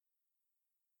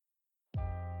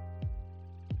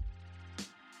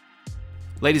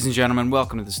Ladies and gentlemen,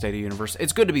 welcome to the State of the Universe.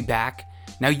 It's good to be back.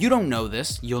 Now, you don't know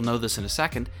this. You'll know this in a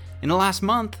second. In the last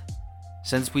month,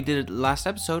 since we did it last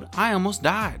episode, I almost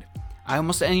died.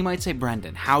 And you might say,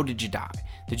 Brendan, how did you die?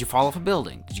 Did you fall off a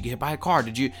building? Did you get hit by a car?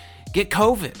 Did you get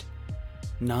COVID?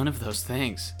 None of those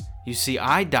things. You see,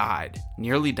 I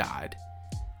nearly died,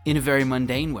 in a very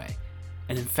mundane way.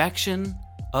 An infection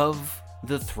of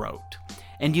the throat.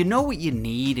 And you know what you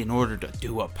need in order to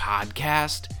do a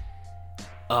podcast?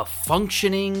 A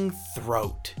functioning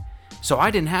throat. So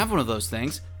I didn't have one of those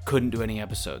things. Couldn't do any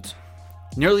episodes.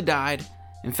 Nearly died.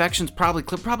 Infection's probably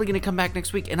going to come back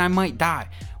next week, and I might die.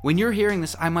 When you're hearing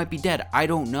this, I might be dead. I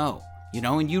don't know.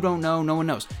 And you don't know. No one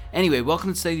knows. Anyway, welcome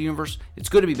to the State of the Universe. It's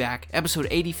good to be back. Episode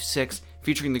 86,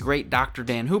 featuring the great Dr.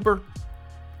 Dan Hooper.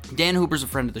 Dan Hooper's a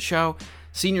friend of the show,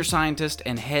 senior scientist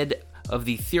and head of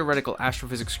the Theoretical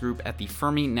Astrophysics Group at the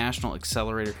Fermi National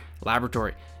Accelerator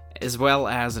Laboratory, as well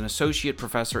as an associate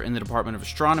professor in the Department of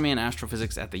Astronomy and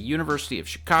Astrophysics at the University of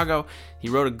Chicago. He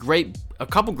wrote a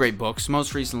couple great books,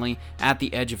 most recently At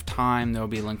the Edge of Time. There will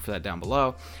be a link for that down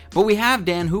below. But we have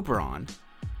Dan Hooper on,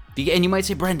 and you might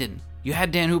say, Brendan, you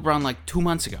had Dan Hooper on like 2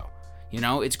 months ago.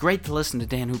 It's great to listen to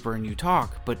Dan Hooper and you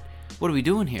talk, but what are we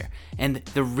doing here? And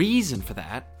the reason for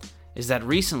that is that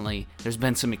recently there's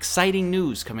been some exciting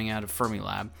news coming out of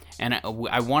Fermilab, and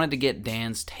I wanted to get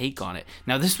Dan's take on it.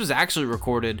 Now, this was actually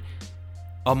recorded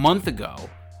a month ago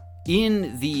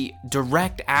in the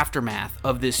direct aftermath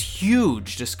of this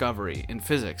huge discovery in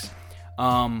physics.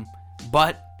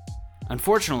 But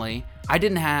unfortunately, I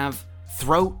didn't have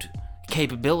throat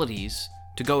capabilities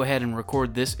to go ahead and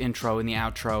record this intro and the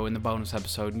outro and the bonus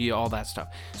episode and all that stuff.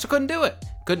 So couldn't do it.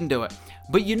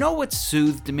 But you know what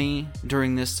soothed me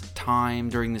during this time,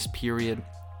 during this period?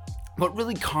 What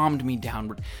really calmed me down,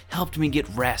 what helped me get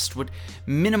rest, what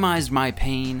minimized my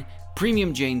pain?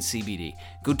 Premium Jane CBD.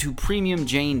 Go to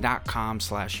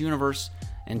premiumjane.com/universe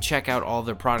and check out all of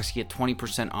their products. You get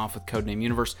 20% off with codename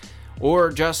Universe.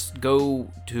 Or just go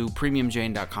to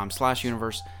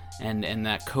premiumjane.com/universe and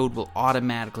that code will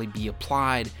automatically be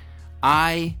applied.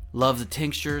 I love the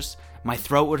tinctures. My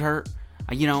throat would hurt,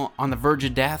 on the verge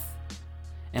of death,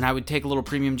 and I would take a little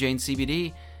Premium Jane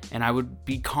CBD, and I would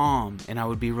be calm, and I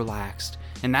would be relaxed.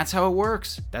 And that's how it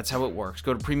works. Go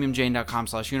to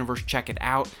premiumjane.com/universe, check it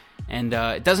out, and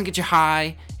it doesn't get you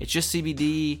high. It's just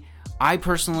CBD. I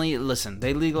personally, listen,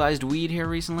 they legalized weed here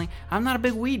recently. I'm not a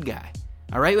big weed guy.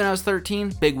 All right, when I was 13,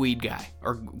 big weed guy,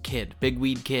 or kid, big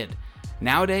weed kid.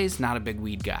 Nowadays, not a big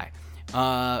weed guy.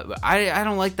 I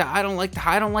don't like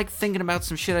thinking about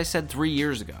some shit I said 3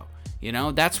 years ago.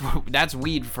 That's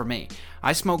weed for me.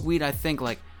 I smoke weed, I think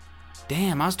like,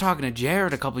 damn, I was talking to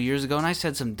Jared a couple years ago and I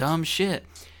said some dumb shit.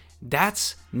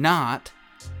 That's not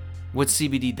what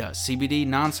CBD does. CBD,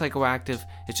 non-psychoactive.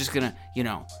 It's just gonna,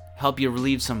 help you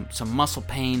relieve some muscle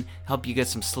pain, help you get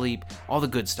some sleep, all the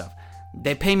good stuff.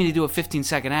 They pay me to do a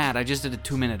 15-second ad. I just did a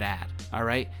 2-minute ad, all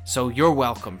right? So you're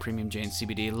welcome, Premium Jane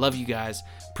CBD. Love you guys.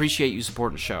 Appreciate you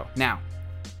supporting the show. Now,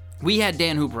 we had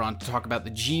Dan Hooper on to talk about the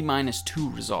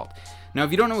g-2 result. Now,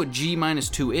 if you don't know what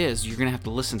g-2 is, you're going to have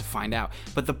to listen to find out.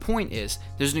 But the point is,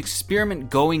 there's an experiment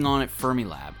going on at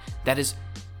Fermilab that is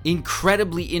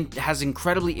has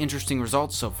incredibly interesting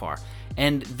results so far.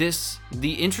 And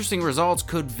the interesting results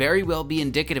could very well be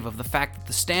indicative of the fact that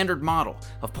the standard model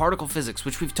of particle physics,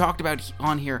 which we've talked about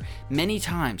on here many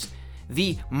times,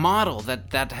 the model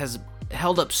that has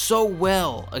held up so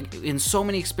well in so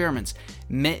many experiments,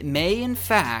 may in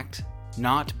fact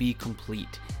not be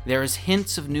complete. There is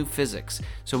hints of new physics.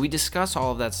 So we discuss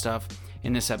all of that stuff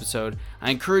in this episode.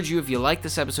 I encourage you, if you like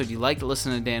this episode, you like to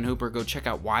listen to Dan Hooper, go check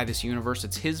out Why This Universe.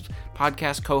 It's his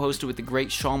podcast co-hosted with the great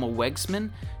Shalma Wegsman,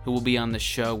 who will be on the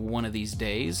show one of these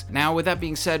days. Now, with that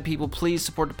being said, people, please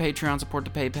support the Patreon, support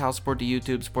the PayPal, support the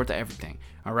YouTube, support the everything.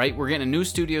 All right, we're getting a new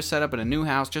studio set up in a new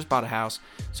house. Just bought a house,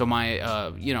 so my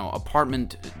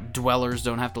apartment dwellers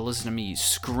don't have to listen to me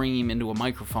scream into a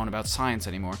microphone about science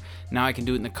anymore. Now I can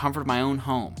do it in the comfort of my own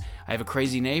home. I have a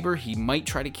crazy neighbor. He might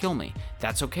try to kill me.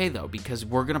 That's okay though, because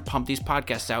we're gonna pump these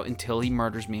podcasts out until he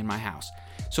murders me in my house.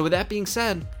 So with that being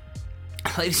said,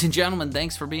 ladies and gentlemen,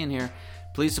 thanks for being here.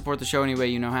 Please support the show any way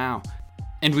you know how.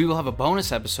 And we will have a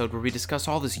bonus episode where we discuss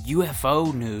all this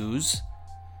UFO news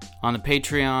on the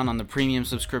Patreon, on the premium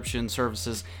subscription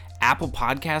services. Apple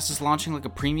Podcasts is launching like a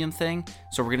premium thing,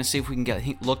 so we're going to see if we can get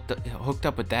hooked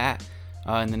up with that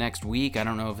in the next week. I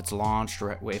don't know if it's launched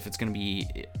or if it's going to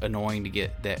be annoying to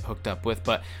get that hooked up with,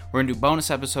 but we're going to do a bonus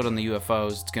episode on the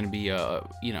UFOs. It's going to be a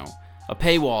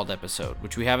paywalled episode,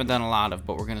 which we haven't done a lot of,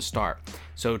 but we're going to start.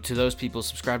 So to those people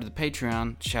subscribe to the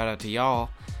Patreon, shout out to y'all.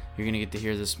 you're going to get to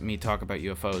hear me talk about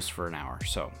UFOs for an hour.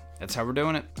 So that's how we're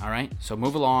doing it. All right. So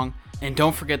move along. And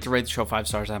don't forget to rate the show 5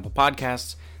 stars on Apple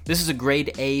Podcasts. This is a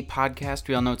grade A podcast.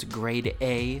 We all know it's a grade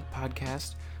A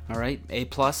podcast. All right. A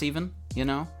plus even,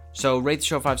 So rate the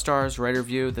show 5 stars, write a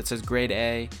review that says grade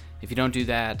A. If you don't do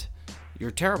that,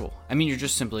 you're terrible. I mean, you're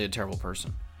just simply a terrible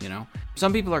person,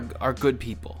 Some people are good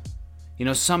people.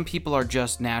 Some people are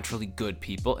just naturally good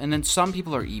people, and then some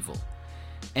people are evil.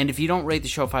 And if you don't rate the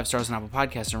show 5 stars on Apple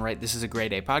Podcasts and write this is a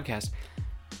grade A podcast,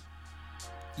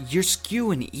 you're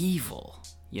skewing evil,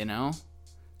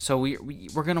 So we're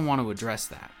going to want to address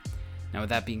that. Now, with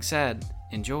that being said,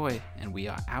 enjoy, and we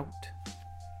are out.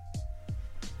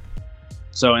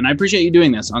 So, and I appreciate you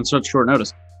doing this on such short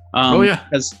notice.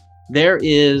 Because there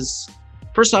is,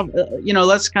 first off,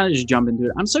 let's kind of just jump into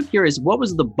it. I'm so curious, what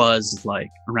was the buzz like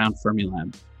around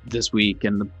Fermilab this week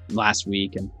and the last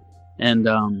week, and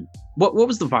what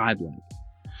was the vibe like?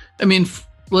 I mean,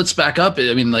 let's back up.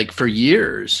 I mean, like for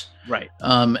years, right?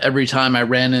 Every time I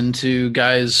ran into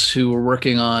guys who were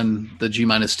working on the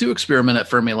g-2 experiment at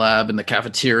Fermilab in the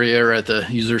cafeteria or at the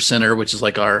user center, which is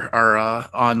like our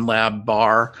on lab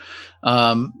bar.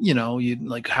 You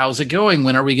like, how's it going?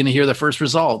 When are we going to hear the first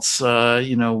results?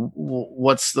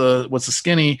 What's the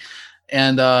skinny?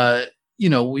 And,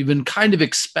 we've been kind of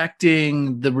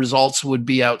expecting the results would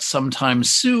be out sometime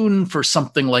soon for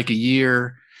something like a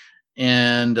year.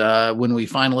 And, when we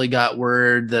finally got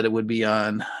word that it would be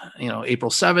on, April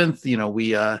 7th,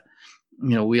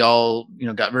 we all,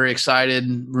 got very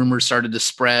excited. Rumors started to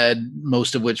spread,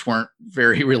 most of which weren't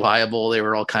very reliable. They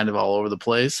were all kind of all over the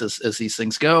place as these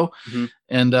things go. Mm-hmm.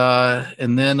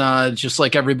 And then just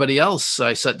like everybody else,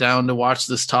 I sat down to watch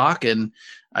this talk, and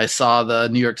I saw the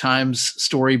New York Times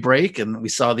story break, and we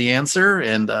saw the answer.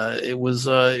 And it was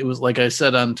like I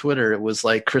said on Twitter, it was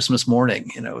like Christmas morning.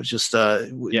 It was just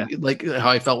like how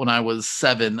I felt when I was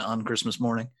 7 on Christmas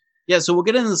morning. Yeah, so we'll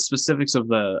get into the specifics of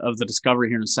the discovery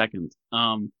here in a second.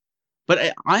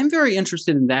 But I'm very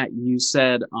interested in that. You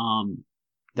said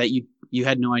that you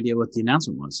had no idea what the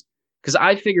announcement was, because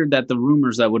I figured that the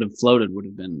rumors that would have floated would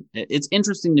have been. It's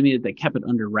interesting to me that they kept it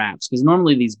under wraps, because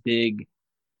normally these big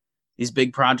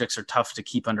projects are tough to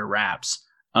keep under wraps.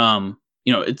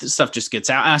 Stuff just gets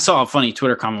out. And I saw a funny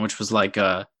Twitter comment which was like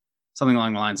something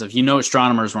along the lines of,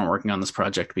 astronomers weren't working on this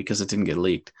project because it didn't get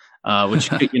leaked. Which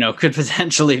could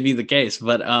potentially be the case,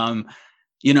 but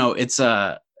it's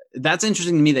that's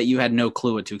interesting to me that you had no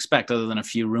clue what to expect, other than a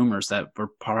few rumors that were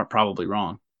probably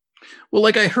wrong. Well,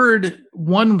 like I heard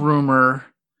one rumor,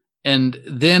 and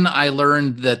then I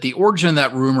learned that the origin of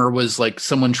that rumor was like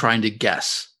someone trying to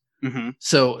guess. Mm-hmm.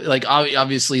 So, like,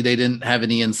 obviously, they didn't have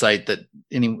any insight that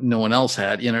no one else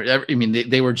had. I mean,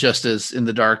 they were just as in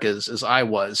the dark as I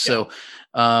was. Yeah. So.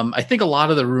 I think a lot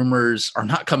of the rumors are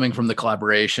not coming from the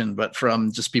collaboration, but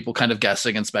from just people kind of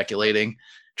guessing and speculating,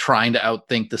 trying to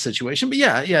outthink the situation. But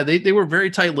yeah, they were very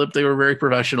tight-lipped. They were very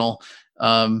professional.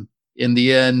 In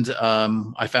the end,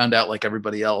 I found out like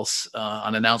everybody else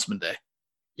on announcement day.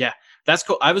 Yeah, that's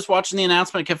cool. I was watching the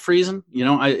announcement. I kept freezing.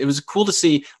 It was cool to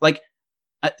see. Like,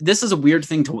 this is a weird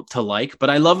thing to like, but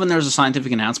I love when there's a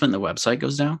scientific announcement and the website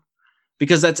goes down.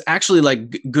 Because that's actually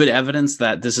like good evidence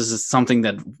that this is something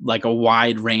that like a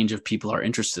wide range of people are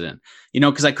interested in,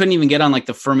 because I couldn't even get on like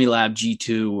the Fermilab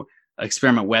g-2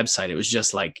 experiment website. It was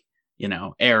just like,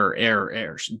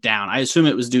 error down. I assume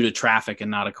it was due to traffic and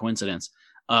not a coincidence.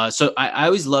 So I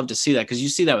always love to see that, because you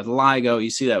see that with LIGO, you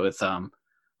see that with,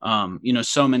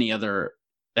 so many other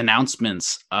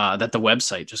announcements that the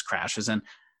website just crashes. And,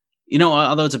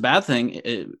 although it's a bad thing,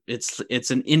 it's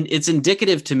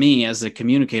indicative to me as a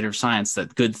communicator of science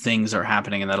that good things are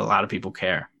happening and that a lot of people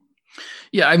care.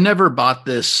 Yeah, I've never bought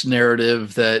this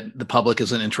narrative that the public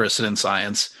isn't interested in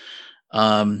science.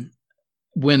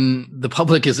 When the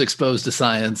public is exposed to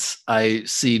science, I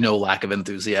see no lack of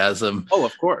enthusiasm. Oh,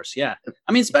 of course, yeah.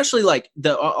 I mean, especially like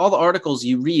all the articles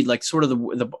you read, like sort of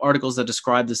the articles that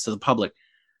describe this to the public.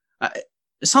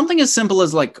 Something as simple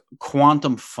as like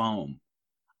quantum foam.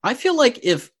 I feel like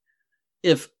if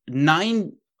you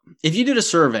did a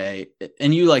survey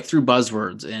and you like threw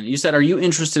buzzwords and you said, are you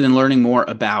interested in learning more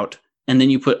about, and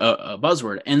then you put a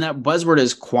buzzword, and that buzzword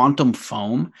is quantum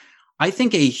foam, I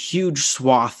think a huge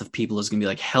swath of people is going to be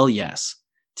like, hell yes,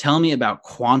 tell me about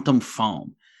quantum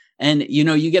foam. And,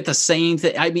 you get the same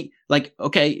thing. I mean, like,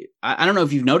 okay, I don't know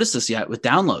if you've noticed this yet with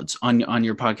downloads on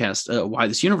your podcast, Why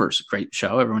This Universe, great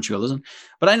show. Everyone should go listen.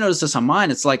 But I noticed this on mine.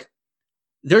 It's like,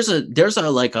 there's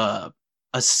a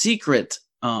secret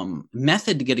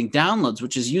method to getting downloads,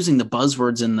 which is using the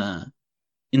buzzwords in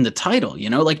the title.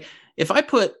 Like if I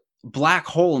put black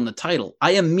hole in the title,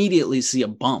 I immediately see a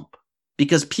bump.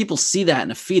 because people see that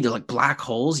in a feed. They're like, black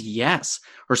holes, yes,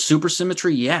 or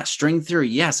supersymmetry, yes, string theory,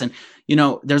 yes. And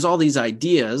there's all these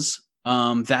ideas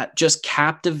that just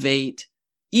captivate,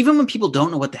 even when people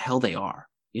don't know what the hell they are.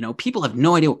 People have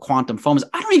no idea what quantum foam is.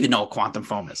 I don't even know what quantum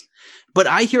foam is, but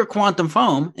I hear quantum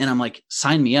foam and I'm like,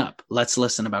 sign me up. Let's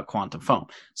listen about quantum foam.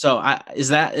 So is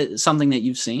that something that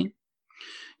you've seen?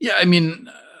 Yeah. I mean,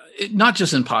 not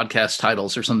just in podcast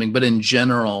titles or something, but in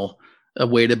general, a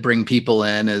way to bring people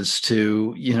in is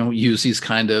to, use these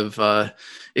kind of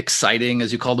exciting,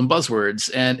 as you call them, buzzwords.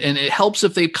 And it helps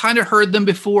if they've kind of heard them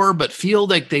before, but feel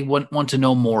like they want to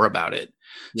know more about it.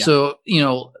 Yeah. So,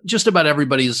 just about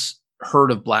everybody's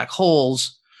heard of black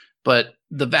holes, but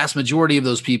the vast majority of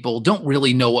those people don't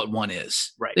really know what one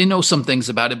is. Right. They know some things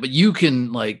about it, but you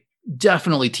can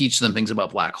definitely teach them things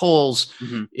about black holes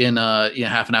in a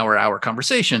half an hour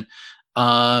conversation,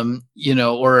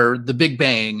 or the Big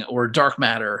Bang or dark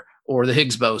matter or the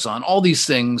Higgs boson, all these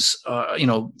things.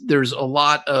 There's a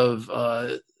lot of,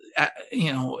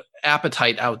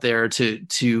 appetite out there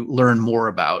to learn more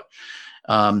about.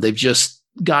 They've just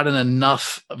gotten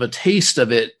enough of a taste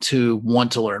of it to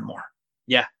want to learn more.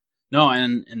 Yeah, no.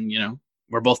 And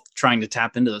we're both trying to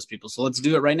tap into those people. So let's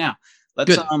do it right now.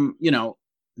 Let's, Good.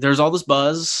 There's all this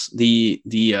buzz, the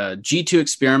g-2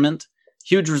 experiment,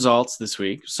 huge results this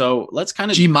week. So let's kind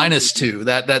of g-2.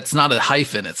 That's not a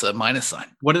hyphen. It's a minus sign.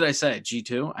 What did I say?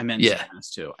 G2? I meant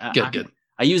 -2. Good.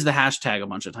 I use the hashtag a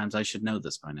bunch of times. I should know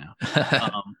this by now.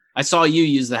 I saw you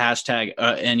use the hashtag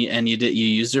and you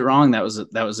used it wrong. That was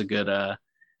a good,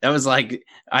 that was like,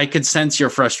 I could sense your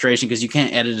frustration because you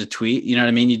can't edit a tweet. You know what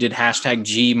I mean? You did hashtag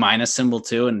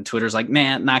G-2 and Twitter's like,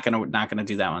 nah, not going to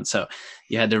do that one. So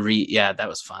you had to yeah, that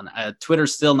was fun. Twitter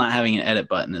still not having an edit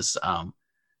button is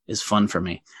fun for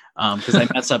me. Cause I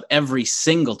mess up every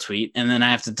single tweet and then I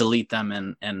have to delete them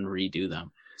and redo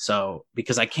them. So,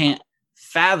 because I can't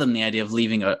fathom the idea of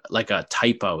leaving a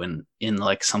typo in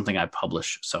like something I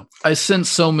publish. So I sent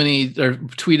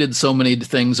tweeted so many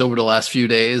things over the last few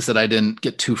days that I didn't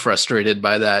get too frustrated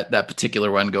by that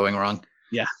particular one going wrong.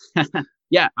 Yeah.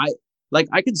 Yeah.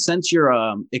 I could sense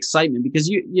your excitement because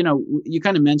you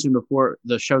kind of mentioned before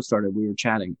the show started, we were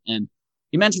chatting and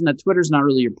you mentioned that Twitter's not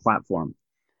really your platform.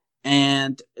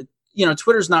 And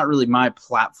Twitter's not really my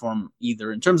platform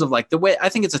either in terms of the way. I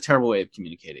think it's a terrible way of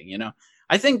communicating,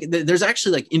 I think there's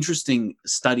actually interesting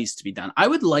studies to be done. I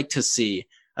would like to see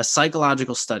a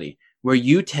psychological study where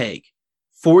you take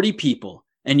 40 people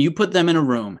and you put them in a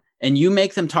room and you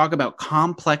make them talk about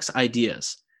complex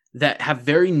ideas that have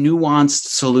very nuanced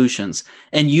solutions,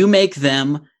 and you make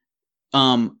them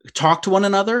talk to one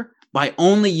another by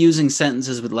only using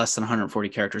sentences with less than 140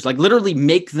 characters. Literally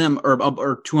make them,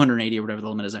 or 280 or whatever the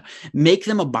limit is, make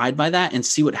them abide by that and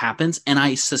see what happens. And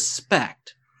I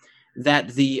suspect that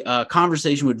the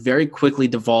conversation would very quickly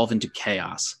devolve into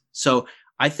chaos. So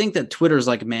I think that Twitter is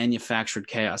like manufactured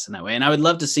chaos in that way. And I would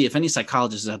love to see if any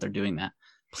psychologists out there doing that,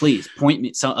 please point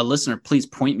me, a listener, please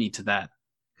point me to that.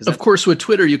 Of course, with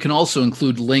Twitter, you can also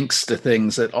include links to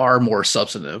things that are more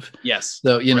substantive. Yes.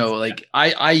 So,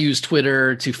 I use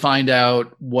Twitter to find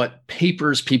out what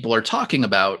papers people are talking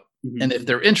about. Mm-hmm. And if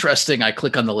they're interesting, I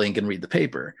click on the link and read the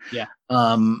paper. Yeah.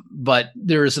 But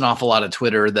there is an awful lot of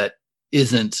Twitter that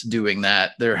isn't doing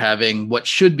that. They're having what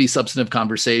should be substantive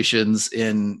conversations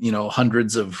in,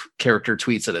 hundreds of character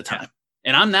tweets at a time.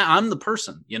 And I'm the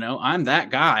person, I'm that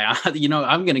guy.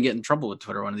 I'm going to get in trouble with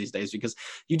Twitter one of these days because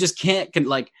you just can't a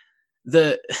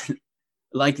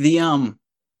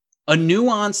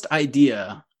nuanced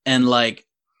idea and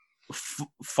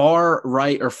far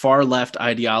right or far left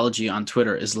ideology on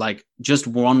Twitter is just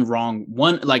one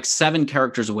 7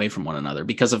 characters away from one another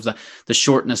because of the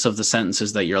shortness of the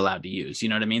sentences that you're allowed to use. You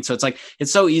know what I mean? So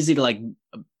it's so easy to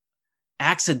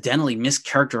accidentally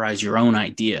mischaracterize your own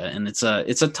idea, and it's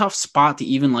a tough spot to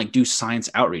even do science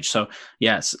outreach. So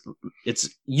yes,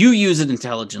 you use it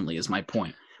intelligently is my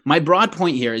point. My broad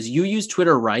point here is you use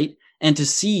Twitter right, and to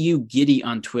see you giddy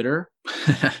on Twitter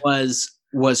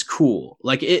was cool.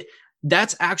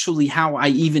 That's actually how I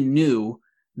even knew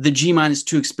the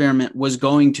g-2 experiment was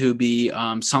going to be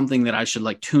something that I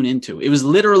should tune into. It was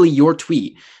literally your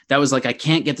tweet that was I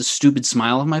can't get the stupid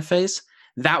smile off my face.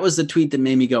 That was the tweet that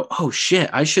made me go, oh shit,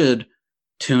 I should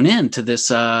tune in to this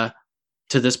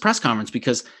press conference,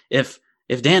 because if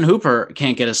Dan Hooper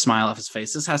can't get a smile off his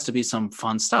face, this has to be some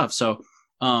fun stuff. So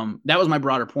that was my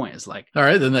broader point. Is all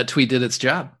right, then that tweet did its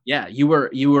job. Yeah, you were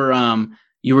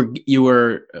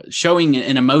showing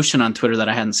an emotion on Twitter that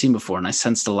I hadn't seen before, and I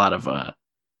sensed a lot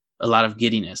of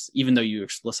giddiness, even though you were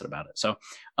explicit about it. So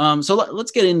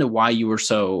let's get into why you were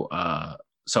so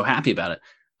happy about it.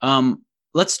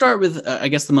 let's start with, I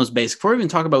guess, the most basic. Before we even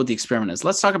talk about what the experiment is,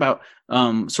 let's talk about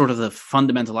sort of the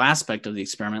fundamental aspect of the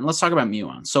experiment. Let's talk about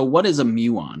muon. So what is a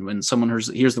muon? When someone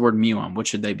hears the word muon, what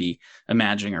should they be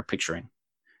imagining or picturing?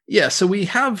 Yeah, so we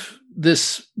have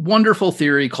this wonderful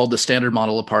theory called the Standard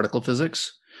Model of Particle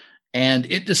Physics, and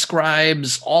it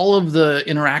describes all of the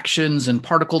interactions and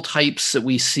particle types that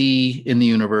we see in the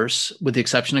universe, with the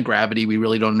exception of gravity. We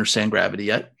really don't understand gravity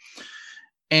yet.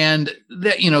 And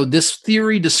that, this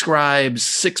theory describes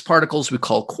 6 particles we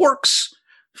call quarks,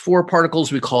 4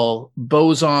 particles we call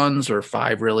bosons, or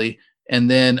 5 really,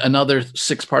 and then another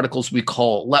 6 particles we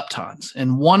call leptons.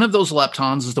 And one of those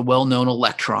leptons is the well-known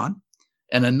electron,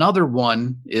 and another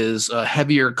one is a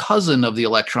heavier cousin of the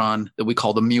electron that we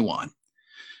call the muon.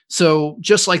 So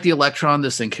just like the electron,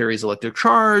 this thing carries electric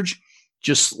charge.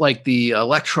 Just like the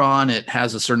electron, it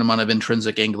has a certain amount of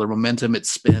intrinsic angular momentum. It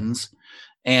spins.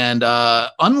 And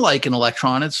unlike an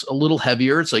electron, it's a little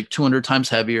heavier. It's like 200 times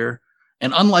heavier.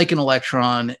 And unlike an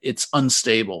electron, it's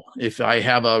unstable. If I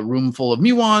have a room full of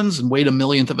muons and wait a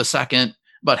millionth of a second,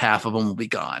 about half of them will be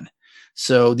gone.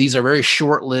 So these are very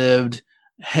short-lived,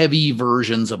 heavy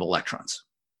versions of electrons.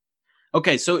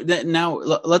 Okay, so now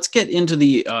let's get into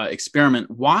the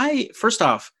experiment. Why, first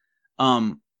off,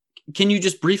 can you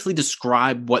just briefly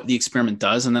describe what the experiment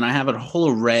does? And then I have a whole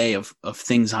array of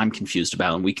things I'm confused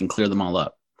about, and we can clear them all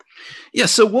up. Yeah,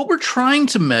 so what we're trying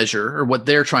to measure, or what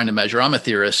they're trying to measure, I'm a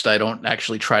theorist. I don't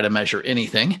actually try to measure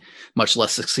anything, much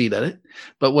less succeed at it.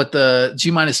 But what the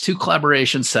g-2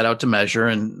 collaboration set out to measure,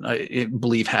 and I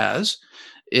believe has,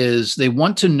 is they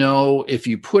want to know if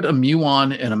you put a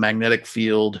muon in a magnetic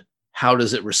field, how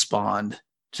does it respond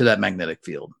to that magnetic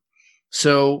field?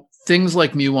 So things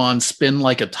like muons spin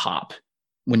like a top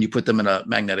when you put them in a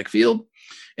magnetic field,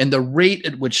 and the rate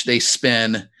at which they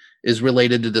spin is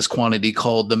related to this quantity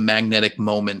called the magnetic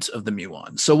moment of the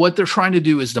muon. So what they're trying to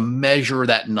do is to measure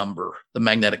that number, the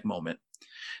magnetic moment.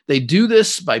 They do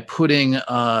this by putting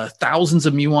thousands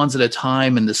of muons at a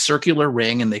time in the circular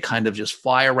ring, and they kind of just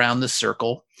fly around the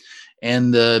circle.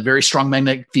 And the very strong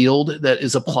magnetic field that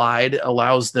is applied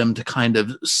allows them to kind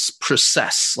of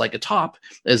precess like a top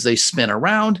as they spin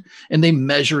around. And they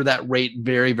measure that rate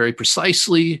very, very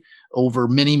precisely over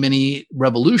many, many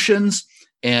revolutions,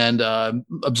 and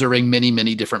observing many,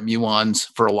 many different muons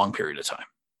for a long period of time.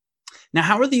 Now,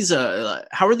 how are these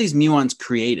muons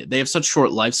created? They have such short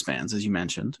lifespans, as you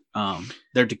mentioned.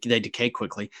 They decay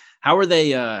quickly. How are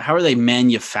they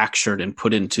manufactured and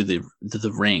put into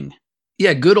the ring?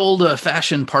 Yeah, good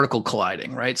old-fashioned particle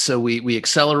colliding, right? So we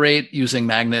accelerate using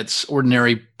magnets,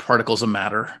 ordinary particles of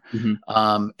matter,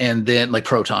 and then like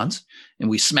protons, and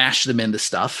we smash them into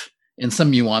stuff. And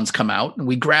some muons come out, and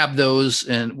we grab those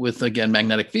and with, again,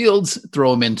 magnetic fields,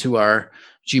 throw them into our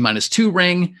g-2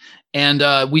 ring.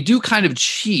 And we do kind of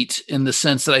cheat in the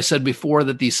sense that I said before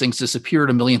that these things disappear at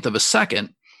a millionth of a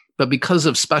second. But because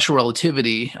of special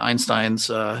relativity, Einstein's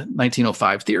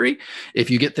 1905 theory, if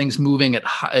you get things moving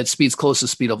at speeds close to the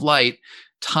speed of light,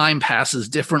 time passes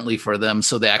differently for them.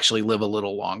 So they actually live a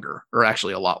little longer, or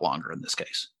actually a lot longer in this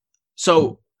case.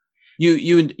 So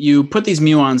you put these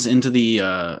muons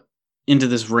into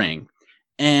this ring,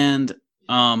 and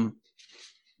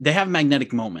they have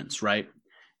magnetic moments, right?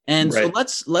 And right.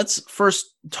 So let's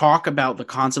first talk about the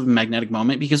concept of magnetic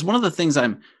moment, because one of the things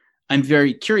I'm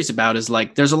very curious about is,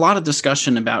 like, there's a lot of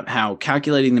discussion about how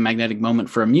calculating the magnetic moment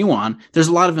for a muon, there's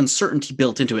a lot of uncertainty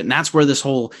built into it. And that's where this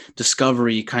whole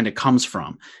discovery kind of comes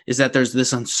from, is that there's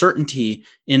this uncertainty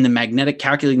in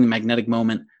calculating the magnetic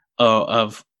moment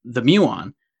of the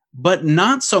muon, but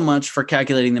not so much for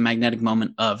calculating the magnetic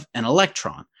moment of an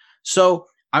electron. So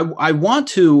I want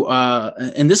to,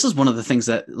 and this is one of the things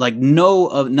that, like,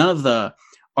 none of the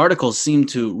articles seem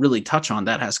to really touch on,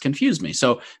 that has confused me.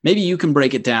 So maybe you can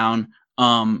break it down.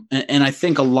 And I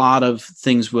think a lot of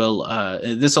things this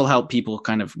will help people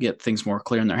kind of get things more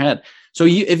clear in their head. So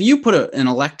if you put an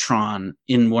electron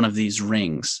in one of these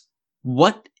rings,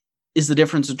 what is the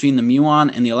difference between the muon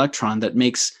and the electron that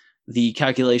makes the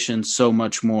calculation so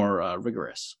much more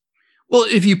rigorous? Well,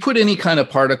 if you put any kind of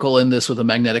particle in this with a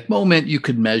magnetic moment, you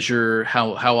could measure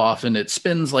how often it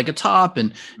spins like a top,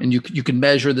 and you can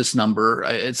measure this number.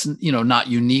 It's not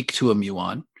unique to a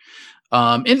muon.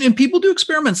 And people do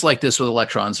experiments like this with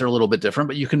electrons. They're a little bit different,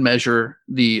 but you can measure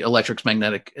the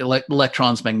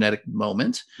electron's magnetic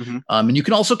moment, and you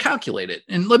can also calculate it.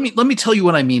 And let me tell you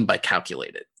what I mean by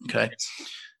calculate it. Okay,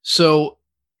 so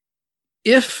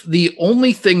if the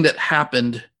only thing that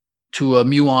happened to a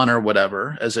muon or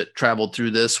whatever as it traveled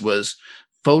through this was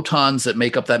photons that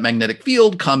make up that magnetic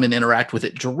field come and interact with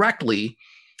it directly,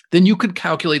 then you could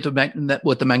calculate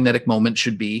what the magnetic moment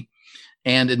should be.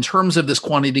 And in terms of this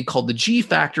quantity called the G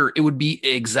factor, it would be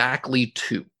exactly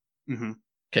 2. Mm-hmm.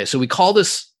 Okay, so we call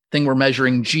this thing we're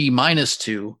measuring G minus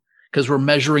 2 because we're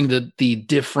measuring the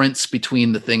difference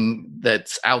between the thing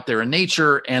that's out there in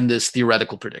nature and this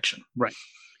theoretical prediction. Right.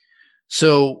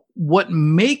 So what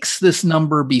makes this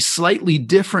number be slightly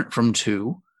different from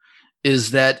 2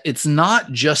 is that it's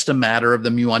not just a matter of the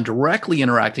muon directly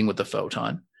interacting with the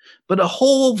photon, but a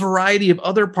whole variety of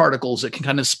other particles that can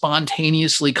kind of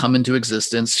spontaneously come into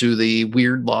existence through the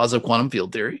weird laws of quantum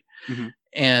field theory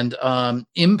and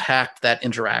impact that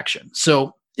interaction.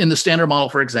 So in the Standard Model,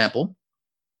 for example,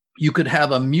 you could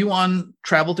have a muon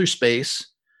travel through space,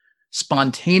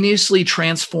 spontaneously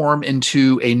transform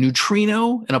into a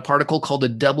neutrino in a particle called a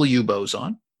W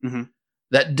boson. Mm-hmm.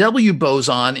 That W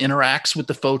boson interacts with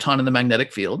the photon in the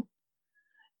magnetic field.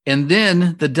 And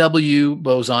then the W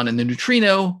boson and the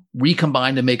neutrino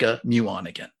recombine to make a muon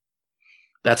again.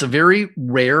 That's a very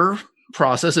rare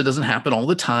process. It doesn't happen all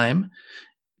the time,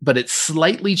 but it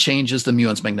slightly changes the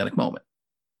muon's magnetic moment.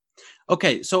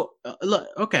 Okay, so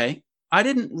okay, I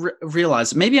didn't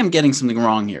realize. Maybe I'm getting something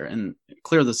wrong here, and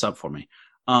clear this up for me.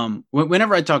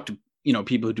 Whenever I talk to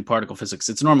people who do particle physics,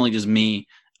 it's normally just me,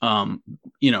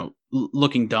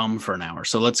 looking dumb for an hour.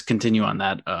 So let's continue on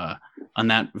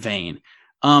that vein.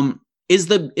 Is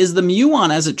the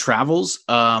muon as it travels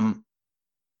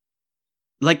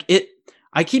like it?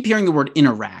 I keep hearing the word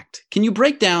interact. Can you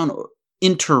break down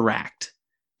interact?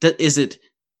 Is it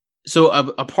so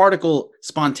a particle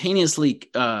spontaneously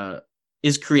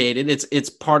is created? Its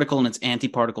particle and its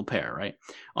antiparticle pair, right,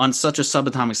 on such a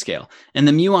subatomic scale, and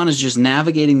the muon is just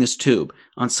navigating this tube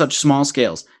on such small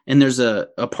scales, and there's a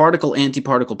particle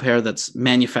antiparticle pair that's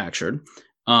manufactured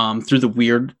through the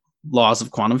weird laws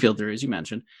of quantum field theory, as you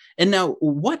mentioned. And now,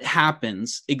 what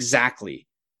happens exactly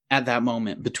at that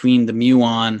moment between the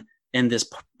muon and this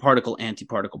particle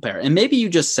antiparticle pair? And maybe you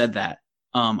just said that,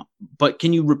 but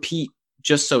can you repeat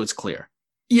just so it's clear?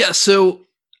 Yeah, so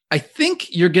I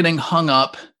think you're getting hung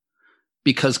up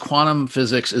because quantum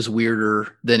physics is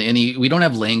weirder than we don't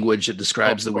have language that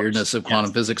describes the weirdness of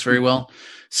quantum physics very well.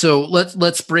 So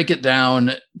let's break it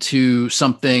down to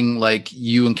something like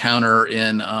you encounter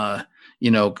in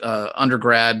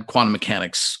undergrad quantum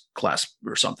mechanics class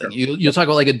or something. Sure. You'll talk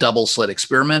about like a double slit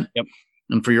experiment. Yep.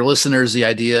 And for your listeners, the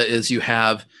idea is you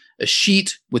have a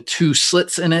sheet with 2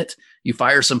 slits in it. You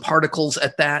fire some particles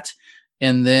at that,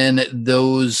 and then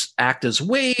those act as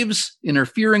waves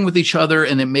interfering with each other,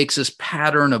 and it makes this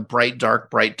pattern of bright, dark,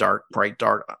 bright, dark, bright,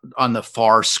 dark on the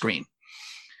far screen.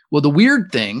 Well, the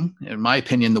weird thing, in my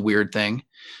opinion, the weird thing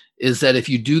is that if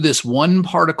you do this one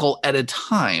particle at a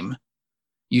time,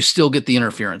 you still get the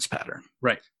interference pattern.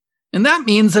 Right. And that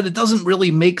means that it doesn't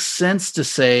really make sense to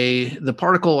say the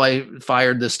particle I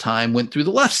fired this time went through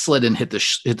the left slit and hit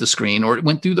the screen, or it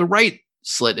went through the right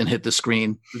slit and hit the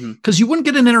screen, because you wouldn't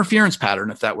get an interference pattern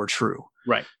if that were true.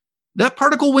 Right. That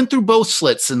particle went through both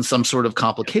slits in some sort of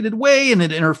complicated way, and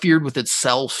it interfered with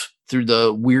itself through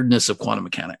the weirdness of quantum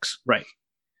mechanics. Right.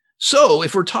 So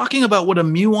if we're talking about what a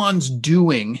muon's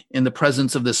doing in the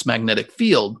presence of this magnetic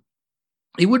field,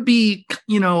 it would be,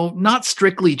 not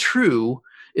strictly true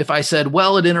if I said,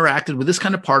 well, it interacted with this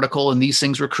kind of particle and these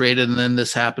things were created and then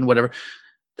this happened, whatever.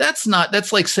 That's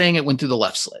like saying it went through the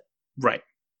left slit. Right.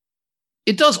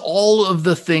 It does all of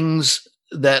the things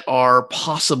that are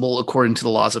possible according to the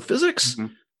laws of physics.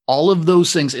 Mm-hmm. All of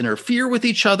those things interfere with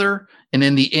each other. And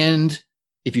in the end,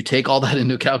 if you take all that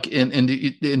into account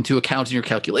in your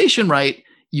calculation, right,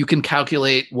 you can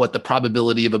calculate what the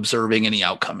probability of observing any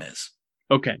outcome is.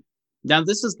 Okay. Now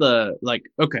this is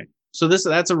okay. So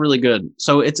that's a really good.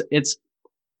 So it's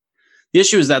the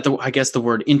issue is that I guess the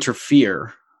word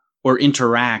interfere or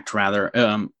interact rather,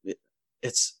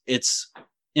 it's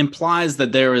implies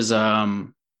that there is I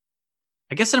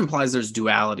guess it implies there's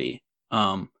duality.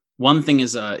 One thing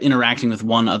is interacting with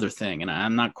one other thing, and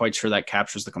I'm not quite sure that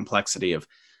captures the complexity of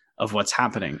what's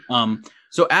happening.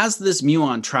 So as this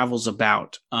muon travels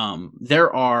about,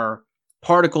 there are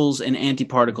particles and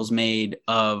antiparticles made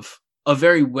of a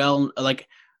very well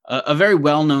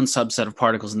known subset of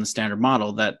particles in the Standard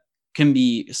Model that can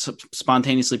be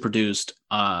spontaneously produced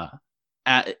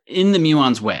in the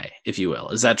muon's way, if you will.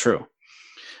 Is that true?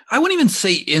 I wouldn't even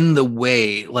say in the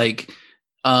way. Like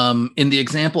in the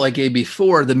example I gave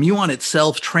before, the muon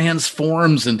itself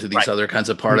transforms into these other kinds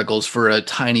of particles for a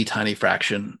tiny, tiny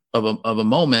fraction of a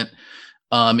moment.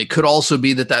 It could also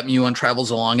be that muon travels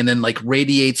along and then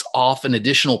radiates off an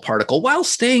additional particle while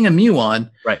staying a muon.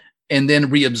 Right. And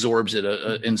then reabsorbs it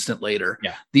an instant later.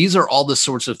 Yeah. These are all the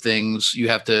sorts of things you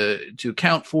have to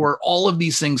account for. All of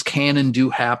these things can and do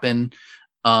happen.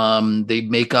 They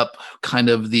make up kind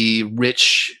of the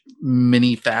rich,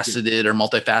 many-faceted or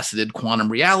multifaceted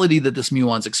quantum reality that this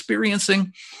muon's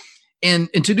experiencing. And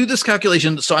to do this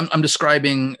calculation, so I'm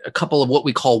describing a couple of what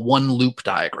we call one loop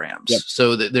diagrams. Yep.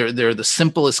 So that they're the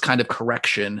simplest kind of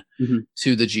correction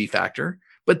to the G factor.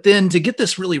 But then to get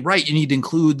this really right, you need to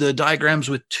include the diagrams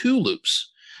with 2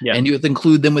 loops. Yeah. And you have to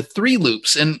include them with 3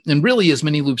 loops and really as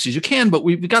many loops as you can. But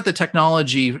we've got the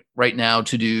technology right now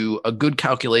to do a good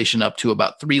calculation up to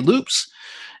about 3 loops.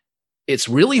 It's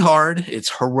really hard.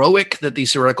 It's heroic that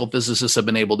these theoretical physicists have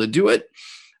been able to do it.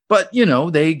 But,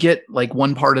 they get like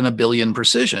 1 part in a billion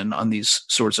precision on these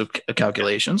sorts of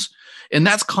calculations. And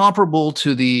that's comparable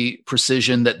to the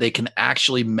precision that they can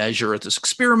actually measure at this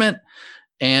experiment.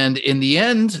 And in the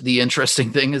end, the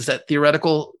interesting thing is that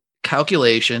theoretical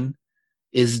calculation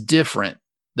is different.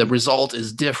 The result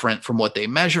is different from what they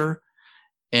measure.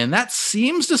 And that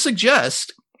seems to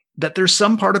suggest that there's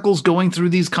some particles going through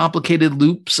these complicated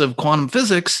loops of quantum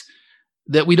physics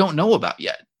that we don't know about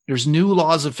yet. There's new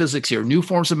laws of physics here, new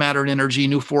forms of matter and energy,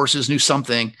 new forces, new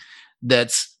something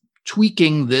that's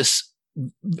tweaking this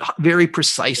very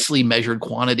precisely measured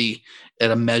quantity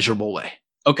in a measurable way.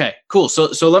 Okay, cool.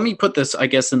 So let me put this, I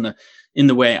guess, in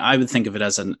the way I would think of it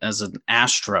as an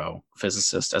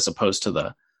astrophysicist as opposed to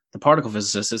the particle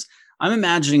physicist. Is I'm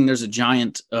imagining there's a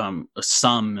giant a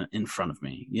sum in front of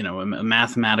me, a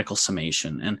mathematical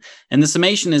summation, and the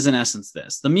summation is in essence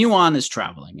this: the muon is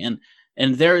traveling,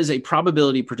 and there is a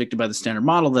probability predicted by the standard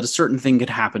model that a certain thing could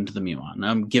happen to the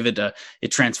muon. Give it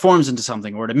it transforms into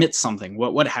something or it emits something,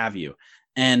 what have you,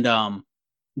 and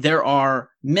there are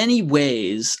many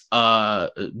ways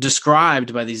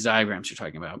described by these diagrams you're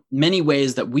talking about, many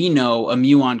ways that we know a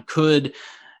muon could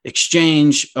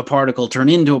exchange a particle, turn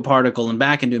into a particle, and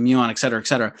back into a muon, et cetera, et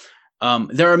cetera.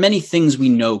 There are many things we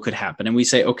know could happen. And we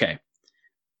say, okay,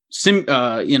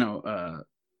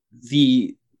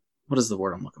 what is the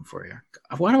word I'm looking for here?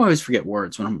 Why do I always forget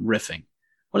words when I'm riffing?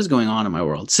 What is going on in my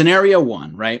world? Scenario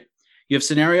 1, right? You have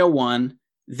scenario 1.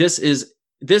 This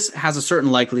has a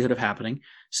certain likelihood of happening.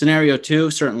 Scenario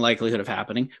 2, certain likelihood of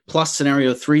happening, plus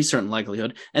scenario 3, certain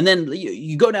likelihood. And then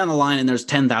you go down the line and there's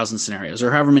 10,000 scenarios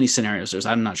or however many scenarios there's,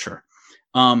 I'm not sure.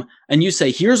 And you say,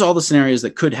 here's all the scenarios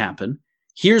that could happen.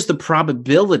 Here's the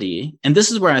probability. And this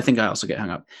is where I think I also get hung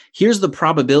up. Here's the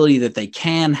probability that they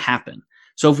can happen.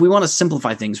 So if we want to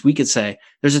simplify things, we could say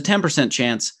there's a 10%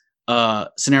 chance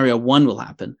scenario 1 will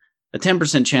happen, a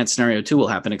 10% chance scenario 2 will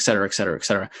happen, et cetera, et cetera, et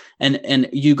cetera. And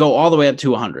you go all the way up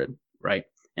to 100, right?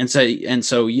 And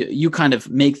so you kind of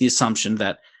make the assumption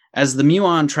that as the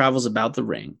muon travels about the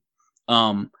ring,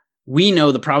 we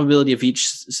know the probability of each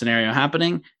scenario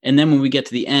happening. And then when we get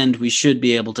to the end, we should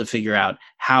be able to figure out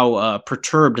how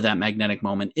perturbed that magnetic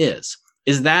moment is.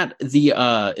 Is that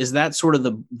sort of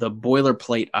the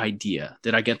boilerplate idea?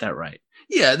 Did I get that right?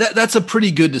 Yeah, that's a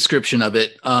pretty good description of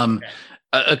it. Okay.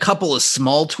 A couple of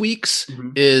small tweaks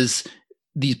is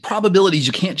these probabilities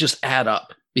you can't just add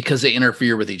up because they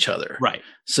interfere with each other. Right.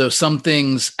 So some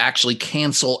things actually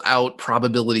cancel out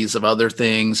probabilities of other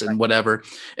things and whatever.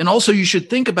 And also you should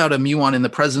think about a muon in the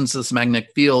presence of this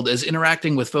magnetic field as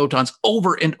interacting with photons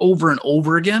over and over and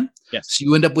over again. Yes. So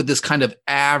you end up with this kind of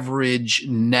average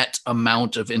net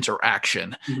amount of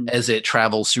interaction as it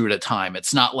travels through at a time.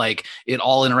 It's not like it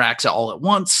all interacts all at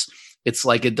once. It's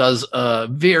like it does a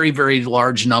very, very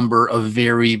large number of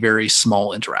very, very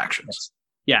small interactions.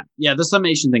 Yes. Yeah. The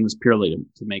summation thing was purely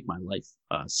to make my life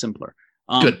simpler.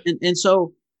 Good. And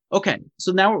so, okay.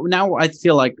 So now I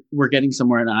feel like we're getting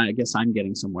somewhere, and I guess I'm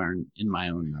getting somewhere in my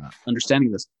own understanding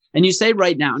of this. And you say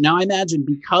right now I imagine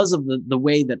because of the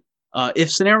way that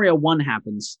if scenario 1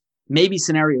 happens, maybe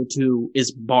scenario 2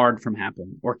 is barred from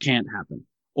happening or can't happen,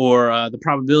 or the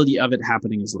probability of it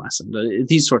happening is lessened,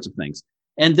 these sorts of things.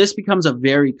 And this becomes a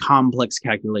very complex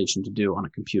calculation to do on a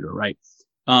computer, right?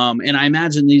 And I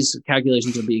imagine these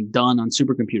calculations are being done on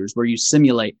supercomputers where you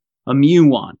simulate a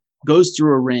muon goes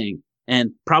through a ring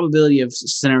and probability of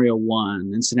scenario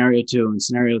 1 and scenario 2 and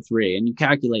scenario 3. And you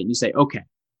calculate and you say, okay,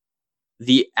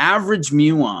 the average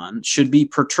muon should be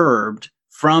perturbed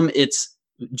from its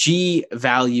G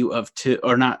value of 2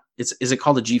 or not. Is it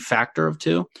called a G factor of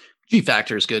 2? G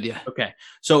factor is good. Yeah. Okay.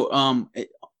 So,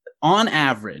 on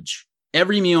average,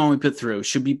 every muon we put through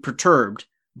should be perturbed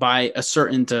by a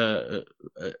certain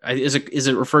is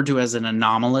it referred to as an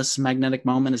anomalous magnetic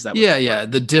moment? Is that yeah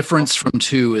the difference from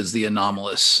 2 is the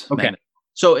anomalous. Okay.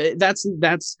 So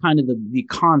that's kind of the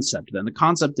concept. Then the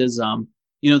concept is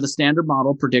the standard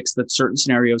model predicts that certain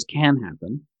scenarios can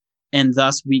happen, and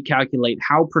thus we calculate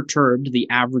how perturbed the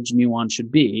average muon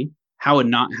should be, how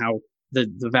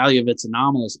the value of its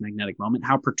anomalous magnetic moment,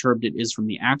 how perturbed it is from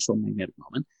the actual magnetic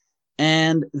moment.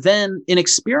 And then in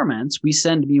experiments, we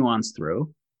send muons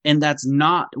through, and that's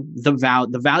not the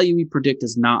value. The value we predict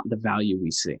is not the value we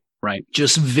see, right?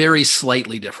 Just very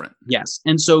slightly different. Yes.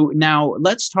 And so now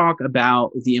let's talk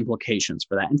about the implications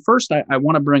for that. And first, I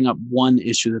want to bring up one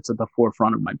issue that's at the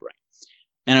forefront of my brain.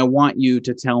 And I want you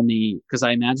to tell me, because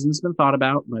I imagine it's been thought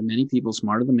about by many people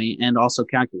smarter than me and also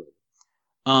calculated.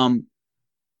 You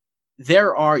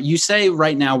say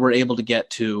right now we're able to get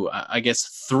to, I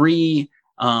guess, three,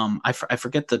 I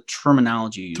forget the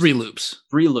terminology you use. 3 loops.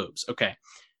 3 loops. Okay.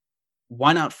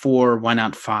 Why not 4? Why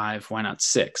not 5? Why not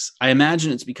 6? I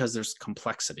imagine it's because there's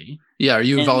complexity. Yeah. Are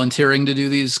you volunteering to do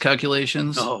these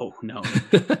calculations? No. Me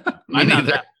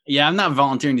neither. I'm not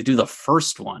volunteering to do the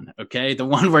first one. Okay. The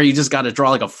one where you just got to draw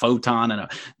like a photon and a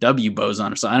W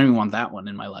boson or something. I don't even want that one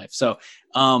in my life. So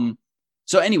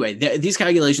anyway, these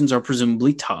calculations are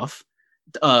presumably tough,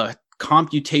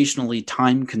 computationally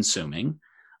time consuming.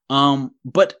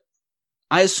 But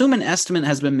I assume an estimate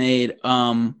has been made,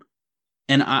 and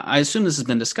I assume this has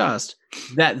been discussed,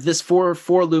 that this 4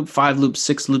 loop, 5 loop,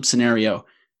 6 loop scenario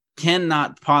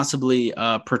cannot possibly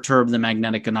perturb the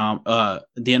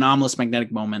the anomalous magnetic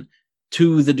moment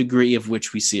to the degree of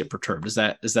which we see it perturbed. Is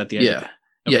that the idea? Yeah.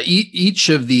 Okay. Yeah. Each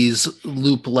of these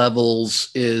loop levels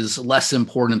is less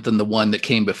important than the one that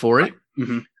came before it.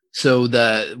 Mm-hmm. So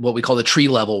what we call the tree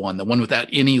level one, the one without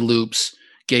any loops,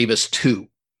 gave us 2.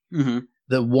 Mm-hmm.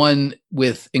 The one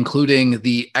with including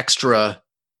the extra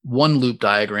 1 loop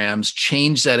diagrams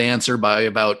changed that answer by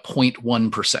about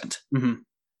 0.1%. Mm-hmm.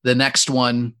 The next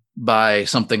one by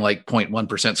something like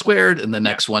 0.1% squared, and the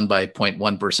next one by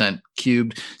 0.1%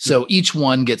 cubed. So each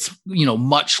one gets,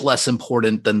 much less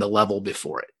important than the level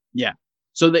before it. Yeah.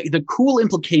 So the cool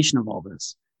implication of all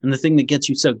this, and the thing that gets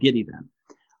you so giddy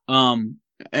then,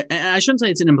 and I shouldn't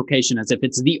say it's an implication as if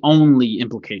it's the only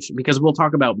implication, because we'll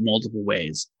talk about multiple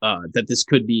ways that this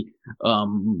could be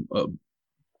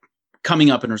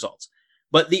coming up in results.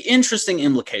 But the interesting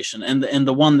implication, and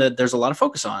the one that there's a lot of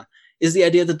focus on, is the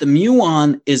idea that the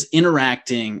muon is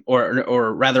interacting,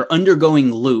 or rather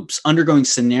undergoing loops, undergoing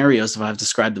scenarios, if I've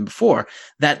described them before,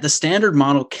 that the standard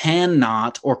model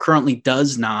cannot or currently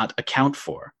does not account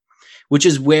for, which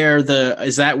is where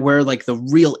the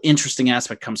real interesting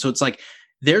aspect comes. So it's like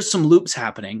there's some loops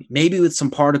happening, maybe with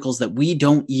some particles that we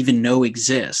don't even know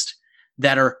exist,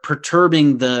 that are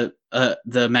perturbing the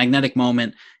magnetic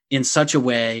moment in such a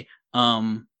way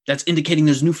that's indicating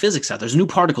there's new physics out there. There's new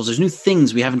particles. There's new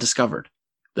things we haven't discovered.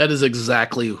 That is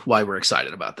exactly why we're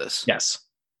excited about this. Yes.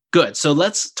 Good. So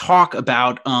let's talk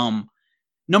about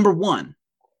number one.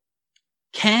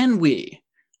 Can we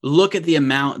look at the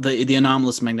amount, the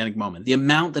anomalous magnetic moment, the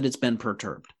amount that it's been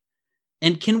perturbed?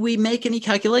 And can we make any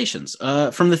calculations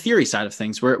from the theory side of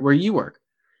things where you work?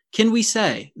 Can we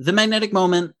say the magnetic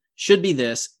moment should be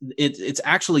this? It's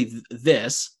actually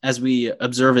this as we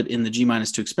observe it in the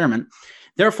g-2 experiment.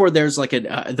 Therefore, there's like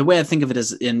the way I think of it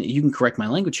is, and you can correct my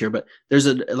language here, but there's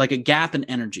a gap in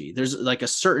energy. There's like a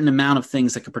certain amount of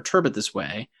things that could perturb it this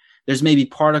way. There's maybe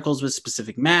particles with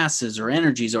specific masses or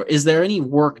energies, or is there any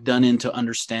work done into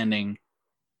understanding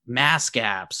mass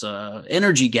gaps,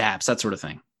 energy gaps, that sort of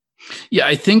thing? Yeah,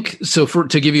 I think so.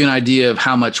 To give you an idea of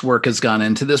how much work has gone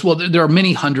into this, well, there are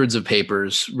many hundreds of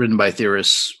papers written by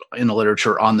theorists in the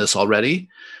literature on this already.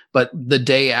 But the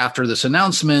day after this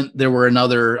announcement, there were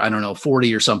another,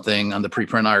 40 or something on the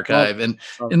preprint archive. And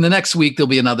in the next week, there'll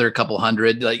be another couple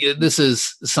hundred. Like, this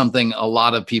is something a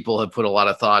lot of people have put a lot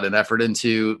of thought and effort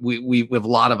into. We have a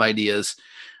lot of ideas.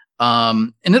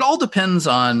 And it all depends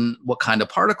on what kind of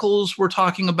particles we're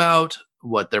talking about,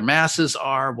 what their masses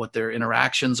are, what their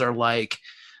interactions are like.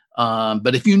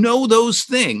 But if you know those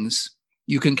things,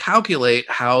 you can calculate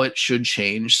how it should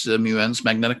change the muon's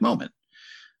magnetic moment.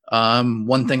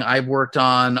 One thing I've worked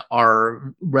on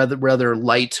are rather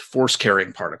light force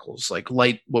carrying particles, like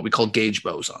light, what we call gauge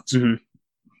bosons. Mm-hmm.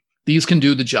 These can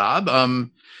do the job.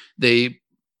 They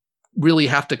really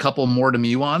have to couple more to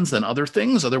muons than other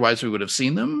things. Otherwise we would have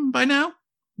seen them by now,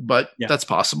 but that's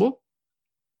possible.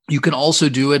 You can also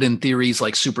do it in theories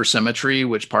like supersymmetry,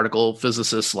 which particle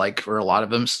physicists like for a lot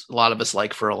of us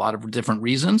like for a lot of different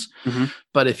reasons. Mm-hmm.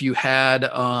 But if you had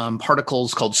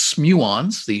particles called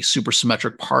muons, the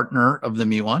supersymmetric partner of the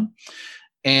muon,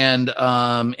 and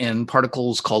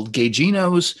particles called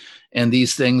gauginos, and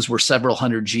these things were several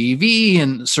hundred GeV,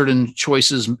 and certain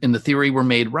choices in the theory were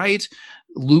made right,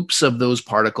 loops of those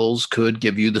particles could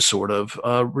give you the sort of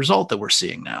result that we're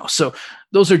seeing now. So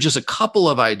those are just a couple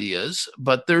of ideas,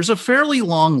 but there's a fairly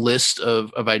long list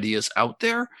of ideas out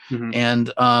there. Mm-hmm. And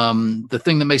the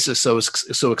thing that makes us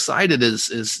so excited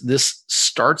is this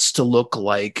starts to look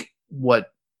like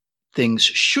what things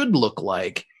should look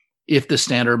like if the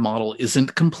standard model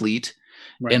isn't complete.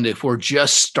 Right. And if we're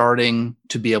just starting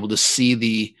to be able to see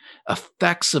the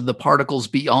effects of the particles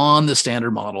beyond the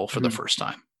standard model for the first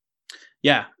time.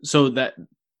 Yeah. So that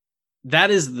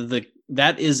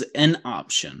is an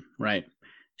option, right?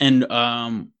 And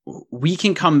we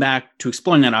can come back to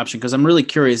exploring that option, because I'm really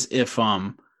curious if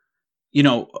of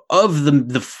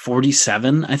the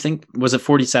 47, I think, was it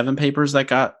 47 papers that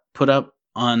got put up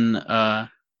on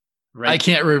right. I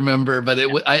can't remember, but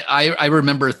I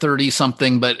remember 30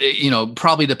 something, but it,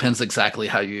 probably depends exactly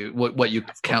how what you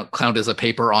count as a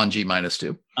paper on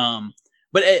G-2.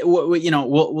 But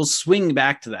we'll swing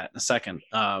back to that in a second.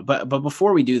 But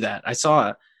before we do that, I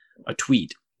saw a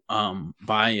tweet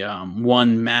by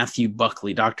one Matthew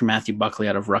Buckley, Dr. Matthew Buckley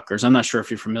out of Rutgers. I'm not sure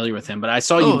if you're familiar with him, but I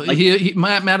saw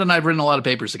Matt and I have written a lot of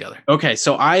papers together. Okay,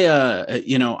 so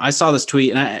I saw this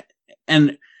tweet,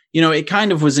 and it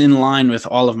kind of was in line with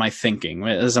all of my thinking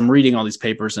as I'm reading all these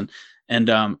papers, and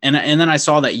then I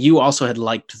saw that you also had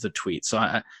liked the tweet.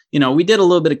 So we did a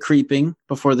little bit of creeping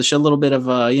before the show, a little bit of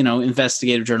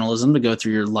investigative journalism to go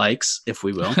through your likes, if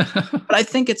we will. But I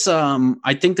think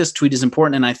I think this tweet is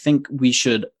important, and I think we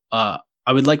should. I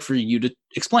would like for you to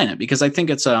explain it, because I think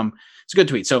it's a good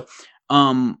tweet. So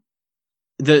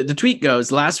the tweet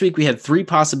goes: last week we had 3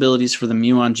 possibilities for the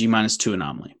Muon G-2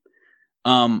 anomaly.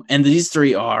 And these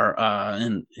 3 are,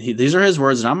 these are his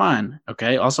words, not mine.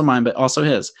 Okay. Also mine, but also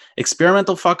his: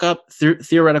 experimental fuck up,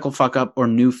 theoretical fuck up, or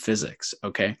new physics.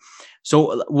 Okay.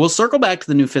 So we'll circle back to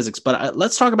the new physics, but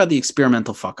let's talk about the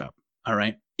experimental fuck up. All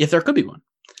right. If there could be one.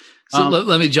 So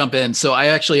let me jump in. So I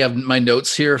actually have my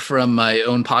notes here from my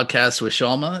own podcast with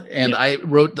Shalma, and I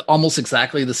wrote almost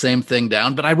exactly the same thing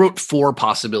down, but I wrote 4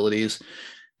 possibilities,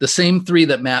 the same 3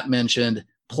 that Matt mentioned,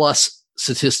 plus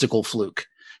statistical fluke.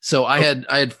 So I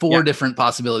had 4 different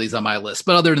possibilities on my list,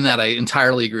 but other than that, I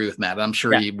entirely agree with Matt. I'm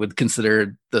sure he would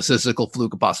consider the statistical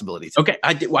fluke a possibility too. Okay,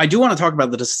 I do want to talk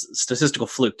about the statistical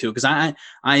fluke too, because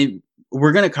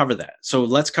we're going to cover that. So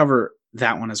let's cover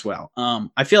that one as well.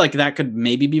 I feel like that could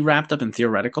maybe be wrapped up in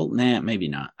theoretical. Nah, maybe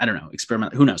not. I don't know.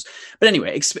 Experiment. Who knows? But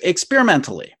anyway,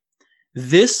 experimentally,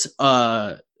 this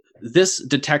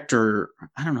detector,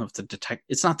 I don't know if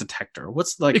it's not detector.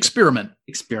 What's like experiment?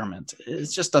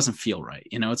 It just doesn't feel right.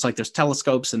 It's like there's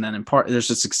telescopes, and then in part there's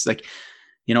just like,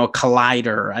 a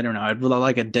collider. I don't know. I'd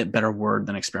like a better word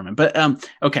than experiment. But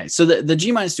okay. So the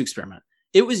G-2 experiment,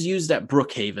 it was used at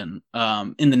Brookhaven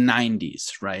in the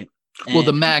 90s, right? Well,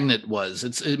 the magnet was.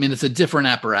 It's a different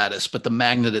apparatus, but the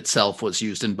magnet itself was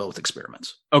used in both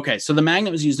experiments. Okay, so the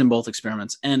magnet was used in both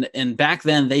experiments, and back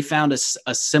then they found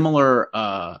a similar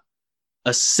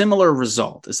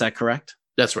result. Is that correct?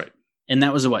 That's right. And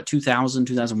that was 2000,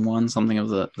 2001, something of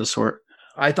the sort.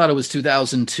 I thought it was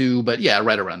 2002, but yeah,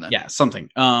 right around that. Yeah, something.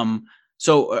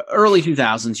 So early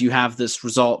 2000s, you have this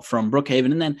result from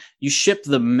Brookhaven, and then you ship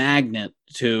the magnet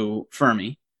to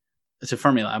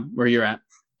Fermilab, where you're at.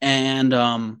 And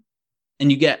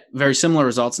you get very similar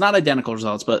results, not identical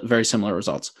results, but very similar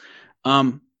results.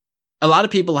 A lot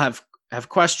of people have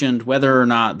questioned whether or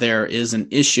not there is an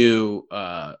issue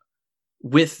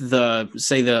with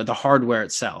the hardware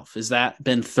itself. Has that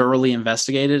been thoroughly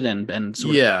investigated and been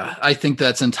I think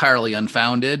that's entirely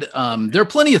unfounded. There are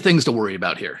plenty of things to worry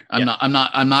about here. I'm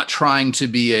not trying to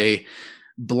be a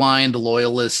blind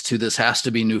loyalist to this has to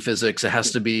be new physics. It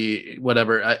has to be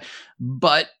whatever.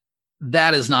 But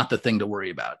that is not the thing to worry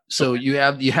about. So you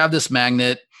have this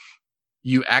magnet,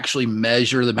 you actually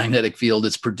measure the magnetic field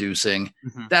it's producing.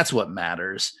 Mm-hmm. That's what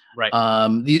matters. Right.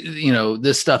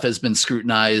 This stuff has been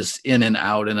scrutinized in and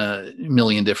out in a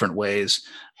million different ways.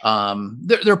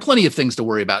 There are plenty of things to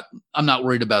worry about. I'm not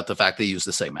worried about the fact they use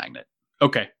the same magnet.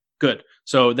 Okay, good.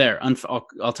 So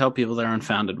I'll tell people they're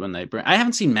unfounded when they bring. I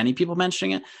haven't seen many people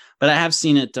mentioning it, but I have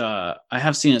seen it. I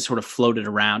have seen it sort of floated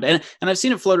around, and I've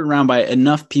seen it floated around by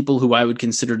enough people who I would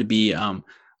consider to be,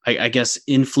 I guess,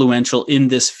 influential in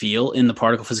this field, in the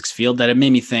particle physics field, that it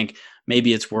made me think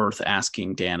maybe it's worth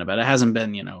asking Dan about. It hasn't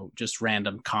been, just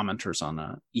random commenters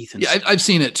on Ethan's. Yeah, I've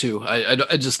seen it too.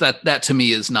 I just that to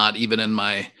me is not even in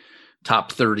my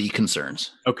top 30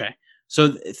 concerns. Okay,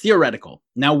 so theoretical.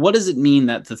 Now, what does it mean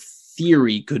that the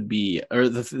theory could be, or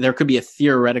there could be a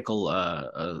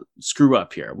theoretical screw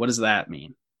up here? What does that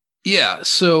mean? Yeah,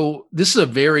 so this is a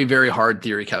very, very hard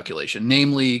theory calculation,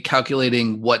 namely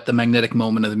calculating what the magnetic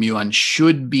moment of the muon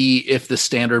should be if the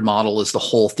standard model is the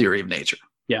whole theory of nature.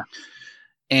 Yeah.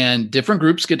 And different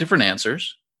groups get different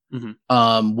answers.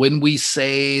 Mm-hmm. When we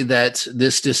say that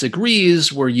this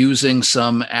disagrees, we're using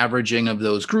some averaging of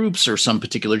those groups or some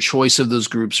particular choice of those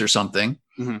groups or something.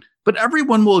 Mm-hmm. But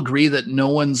everyone will agree that no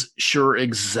one's sure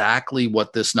exactly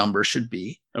what this number should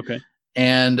be. Okay.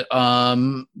 And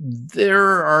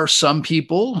there are some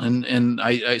people, and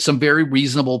I some very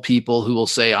reasonable people who will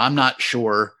say, I'm not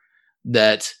sure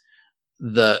that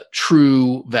the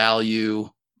true value,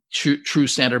 true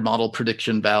standard model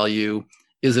prediction value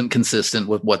isn't consistent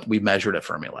with what we measured at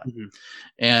Fermilab. Mm-hmm.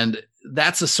 And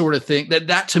that's the sort of thing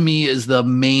that to me is the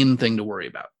main thing to worry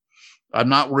about. I'm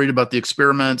not worried about the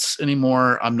experiments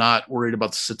anymore. I'm not worried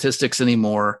about the statistics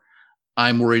anymore.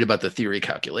 I'm worried about the theory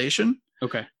calculation.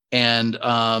 Okay. And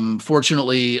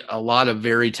fortunately, a lot of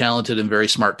very talented and very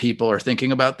smart people are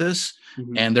thinking about this,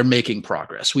 and they're making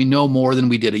progress. We know more than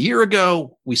we did a year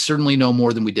ago. We certainly know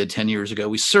more than we did 10 years ago.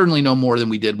 We certainly know more than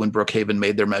we did when Brookhaven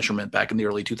made their measurement back in the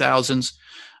early 2000s.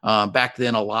 Back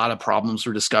then, a lot of problems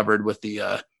were discovered with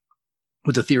the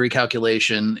theory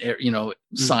calculation,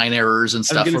 sign errors and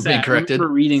stuff were being corrected. I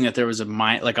remember reading that there was a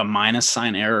minus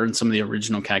sign error in some of the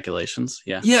original calculations.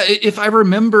 Yeah. Yeah. If I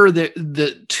remember,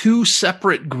 the two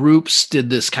separate groups did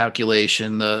this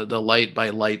calculation, the light by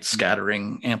light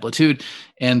scattering amplitude,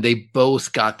 and they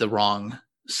both got the wrong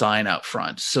sign out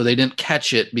front. So they didn't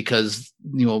catch it because,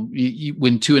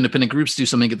 when two independent groups do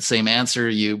something, get the same answer,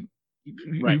 you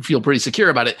feel pretty secure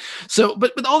about it. So,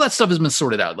 but all that stuff has been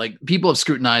sorted out. Like, people have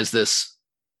scrutinized this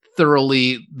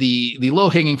thoroughly. The low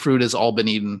hanging fruit has all been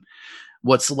eaten.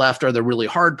 What's left are the really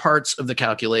hard parts of the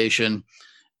calculation.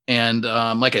 And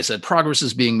like I said, progress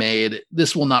is being made.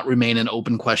 This will not remain an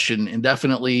open question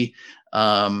indefinitely.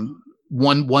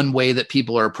 One way that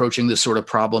people are approaching this sort of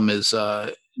problem is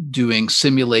doing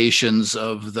simulations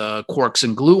of the quarks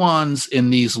and gluons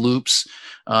in these loops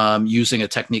using a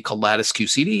technique called lattice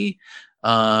QCD.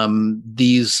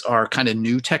 These are kind of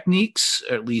new techniques,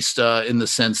 at least in the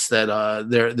sense that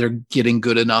they're getting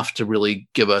good enough to really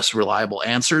give us reliable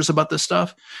answers about this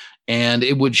stuff. And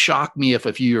it would shock me if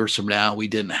a few years from now we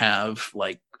didn't have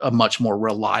like a much more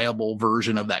reliable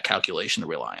version of that calculation to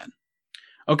rely on.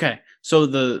 Okay,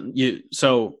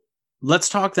 so let's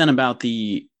talk then about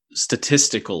the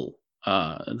statistical,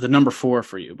 the number 4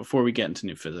 for you before we get into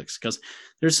new physics, because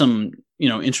there's some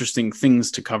interesting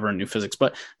things to cover in new physics.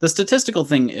 But the statistical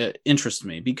thing interests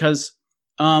me because,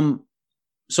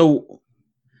 so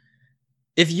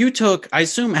if you took, I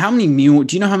assume,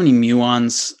 do you know how many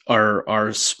muons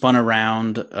are spun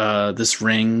around this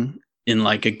ring in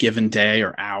like a given day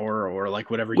or hour or like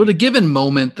whatever? Well, at a given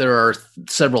moment, there are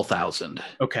several thousand.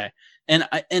 Okay.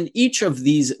 And each of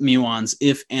these muons,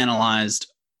 if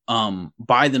analyzed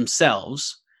by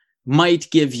themselves, might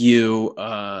give you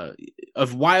a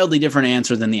wildly different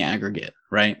answer than the aggregate,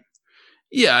 right?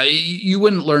 Yeah, you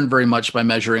wouldn't learn very much by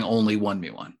measuring only one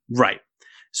muon. Right.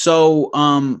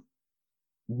 So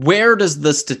where does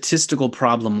the statistical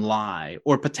problem lie,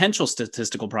 or potential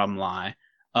statistical problem lie,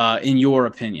 in your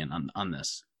opinion on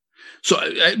this? So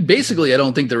basically, I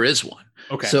don't think there is one.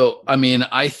 Okay. So, I mean,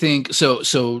 I think so.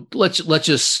 Let's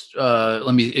just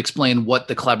let me explain what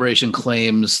the collaboration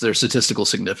claims their statistical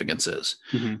significance is.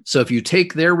 Mm-hmm. So, if you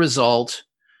take their result,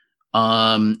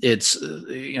 it's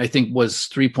I think was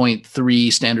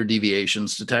 3.3 standard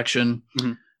deviations detection.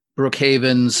 Mm-hmm.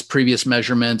 Brookhaven's previous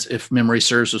measurement, if memory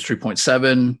serves, was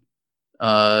 3.7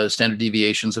 standard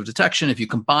deviations of detection. If you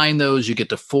combine those, you get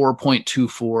to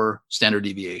 4.24 standard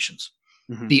deviations.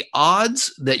 Mm-hmm. The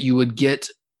odds that you would get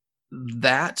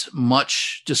that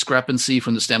much discrepancy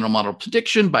from the standard model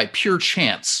prediction by pure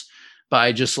chance,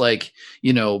 by just like,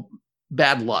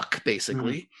 bad luck,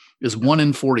 basically, is 1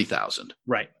 in 40,000.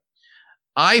 Right.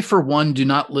 I, for one, do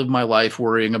not live my life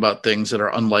worrying about things that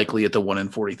are unlikely at the 1 in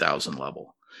 40,000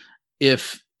 level.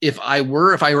 If I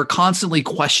were constantly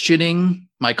questioning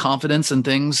my confidence in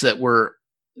things that were,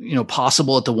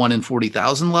 possible at the 1 in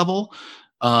 40,000 level,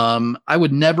 I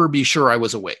would never be sure I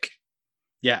was awake.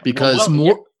 Yeah, because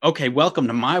okay, welcome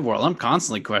to my world. I'm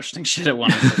constantly questioning shit at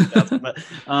 1 in 40,000. But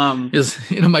is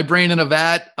my brain in a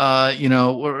vat?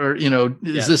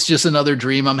 Is this just another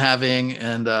dream I'm having?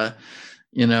 And right.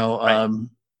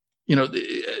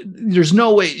 There's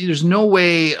no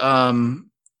way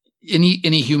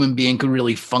any human being could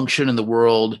really function in the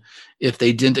world if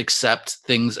they didn't accept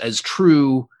things as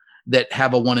true that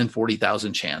have a 1 in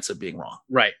 40,000 chance of being wrong.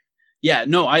 Right. Yeah,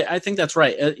 no, I think that's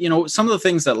right. Some of the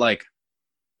things that, like,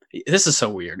 this is so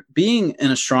weird. Being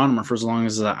an astronomer for as long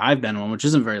as I've been one, which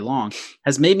isn't very long,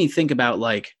 has made me think about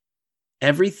like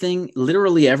everything,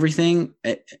 literally everything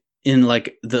in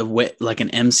like the way, like an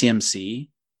MCMC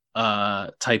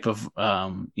type of,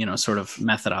 sort of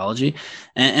methodology.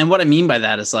 And what I mean by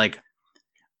that is like,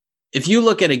 if you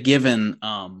look at a given,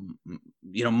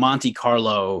 Monte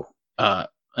Carlo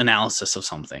analysis of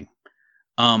something,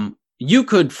 you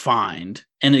could find,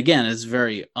 and again, it's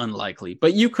very unlikely,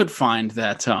 but you could find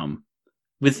that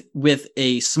with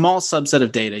a small subset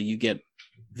of data, you get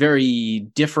very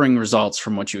differing results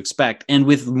from what you expect, and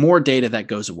with more data, that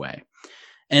goes away.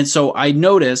 And so I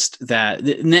noticed that,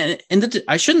 and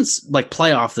I shouldn't like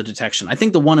play off the detection. I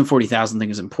think the 1 in 40,000 thing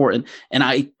is important, and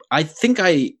I think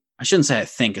I shouldn't say I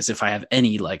think as if I have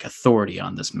any like authority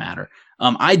on this matter.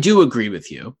 I do agree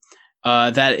with you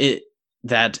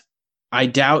that I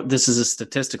doubt this is a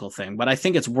statistical thing, but I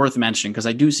think it's worth mentioning because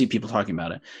I do see people talking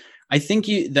about it. I think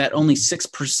that only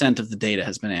 6% of the data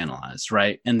has been analyzed,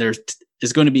 right? And there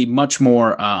is going to be much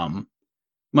more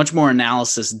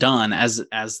analysis done as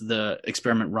the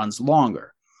experiment runs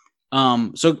longer.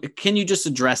 So can you just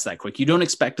address that quick? You don't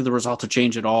expect the result to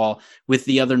change at all with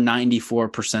the other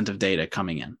 94% of data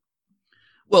coming in?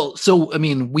 Well, so, I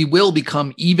mean, we will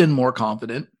become even more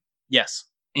confident. Yes.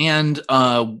 And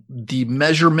the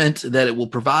measurement that it will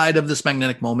provide of this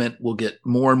magnetic moment will get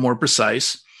more and more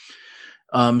precise.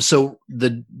 So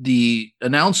the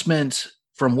announcement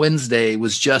from Wednesday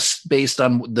was just based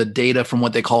on the data from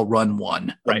what they call run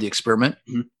 1 of the experiment.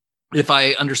 Mm-hmm. If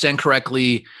I understand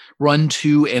correctly, run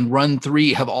 2 and run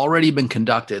 3 have already been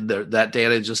conducted. That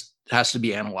data just has to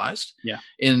be analyzed. Yeah.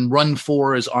 And run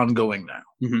 4 is ongoing now.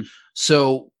 Mm-hmm.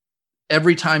 So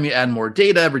every time you add more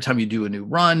data, every time you do a new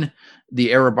run,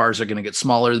 the error bars are going to get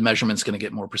smaller. The measurement's going to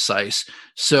get more precise.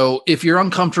 So if you're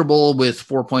uncomfortable with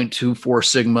 4.24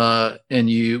 sigma and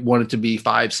you want it to be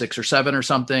 5, 6, or 7 or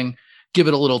something, give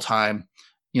it a little time.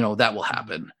 That will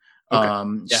happen.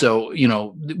 Okay. So,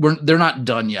 they're not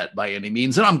done yet by any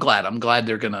means. And I'm glad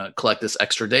they're going to collect this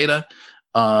extra data.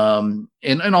 And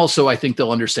also I think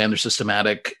they'll understand their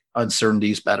systematic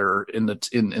uncertainties better in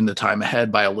the time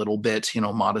ahead by a little bit,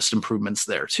 modest improvements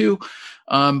there too.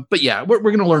 But yeah, we're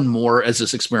going to learn more as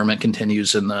this experiment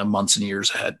continues in the months and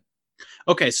years ahead.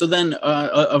 Okay. So then,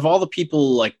 of all the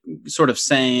people like sort of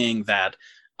saying that,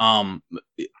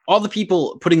 all the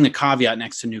people putting the caveat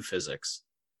next to new physics,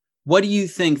 what do you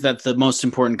think that the most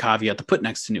important caveat to put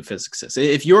next to new physics is?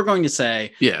 If you're going to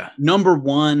say, number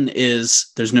 1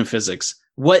 is there's new physics,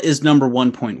 what is number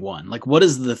 1.1? Like, what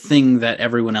is the thing that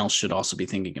everyone else should also be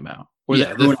thinking about? Or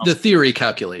the theory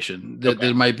calculation.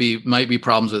 There might be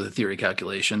problems with the theory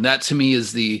calculation. That to me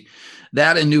is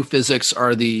that and new physics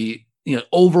are the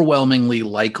overwhelmingly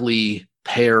likely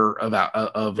pair of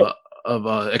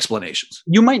explanations.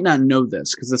 You might not know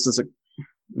this because this is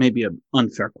maybe an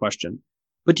unfair question.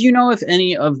 But do you know if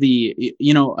any of the,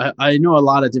 I know a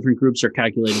lot of different groups are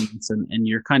calculating this and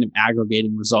you're kind of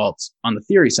aggregating results on the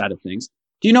theory side of things.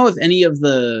 Do you know if any of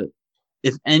the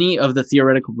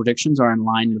theoretical predictions are in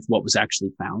line with what was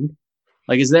actually found?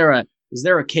 Like, is there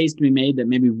a case to be made that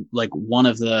maybe like one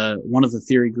of the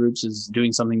theory groups is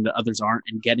doing something that others aren't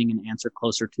and getting an answer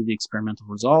closer to the experimental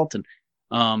result? And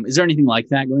is there anything like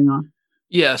that going on?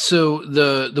 Yeah, so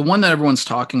the one that everyone's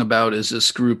talking about is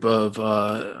this group of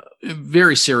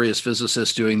very serious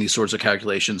physicists doing these sorts of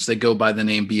calculations. They go by the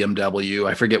name BMW.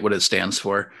 I forget what it stands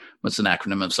for. It's an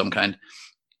acronym of some kind.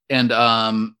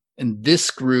 And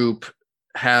this group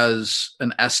has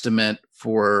an estimate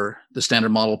for the standard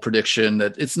model prediction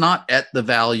that it's not at the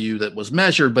value that was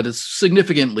measured, but it's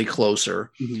significantly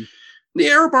closer. Mm-hmm. The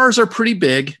error bars are pretty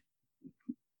big.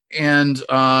 And,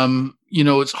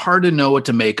 it's hard to know what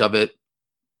to make of it.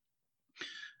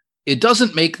 It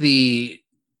doesn't make the,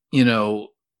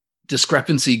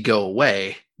 discrepancy go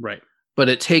away. Right. But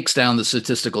it takes down the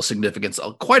statistical significance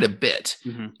quite a bit.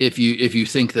 Mm-hmm. if you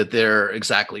think that they're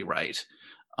exactly right.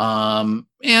 And,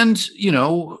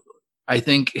 I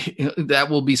think that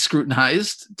will be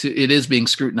scrutinized it is being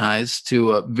scrutinized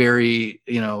to a very,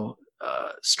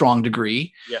 strong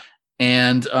degree. Yeah.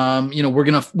 And, we're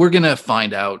going to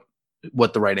find out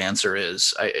what the right answer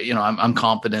is. I'm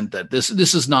confident that this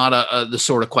is not the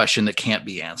sort of question that can't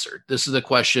be answered. This is a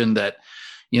question that,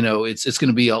 it's going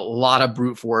to be a lot of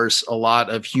brute force, a lot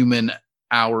of human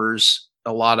hours,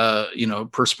 a lot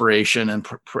of, perspiration and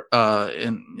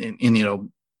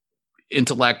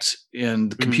intellect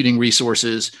and computing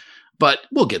resources, but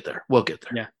we'll get there.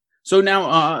 Yeah. So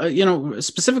now,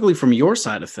 specifically from your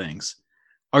side of things,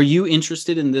 are you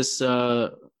interested in this,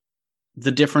 the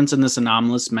difference in this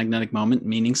anomalous magnetic moment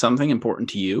meaning something important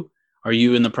to you? Are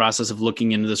you in the process of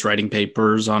looking into this, writing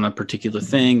papers on a particular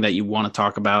thing that you want to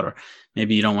talk about, or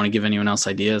maybe you don't want to give anyone else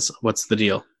ideas? What's the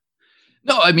deal?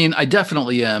 No, I mean, I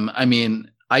definitely am. I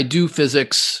mean, I do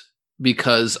physics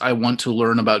because I want to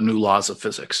learn about new laws of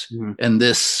physics. Mm-hmm. And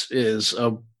this is,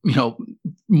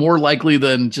 more likely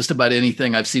than just about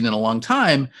anything I've seen in a long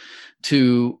time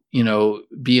to,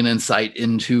 be an insight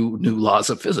into new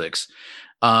laws of physics.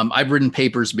 I've written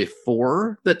papers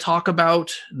before that talk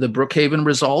about the Brookhaven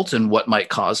result and what might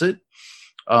cause it.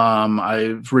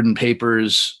 I've written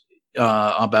papers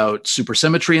about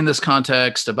supersymmetry in this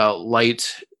context, about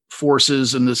light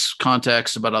forces in this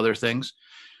context, about other things.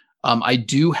 I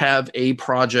do have a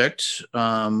project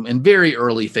in very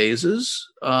early phases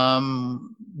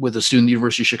with a student at the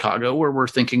University of Chicago where we're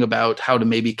thinking about how to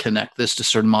maybe connect this to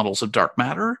certain models of dark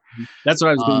matter. That's what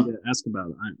I was going to ask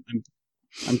about.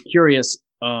 I'm curious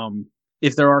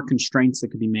if there are constraints that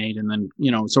could be made and then,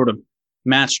 sort of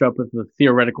matched up with the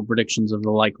theoretical predictions of the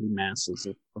likely masses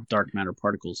of dark matter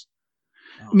particles.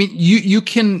 I mean, you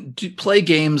can play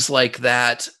games like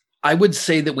that. I would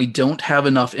say that we don't have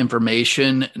enough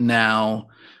information now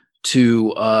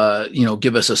to,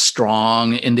 give us a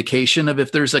strong indication of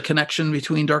if there's a connection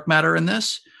between dark matter and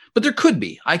this, but there could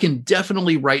be. I can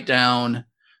definitely write down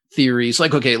theories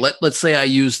like, okay, let's say I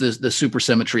use the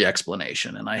supersymmetry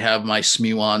explanation and I have my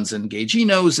muons and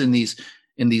gauginos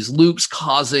in these loops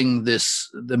causing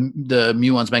the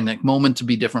muon's magnetic moment to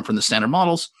be different from the standard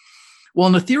models. Well,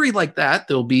 in a theory like that,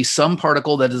 there'll be some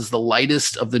particle that is the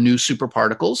lightest of the new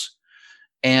superparticles,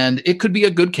 and it could be a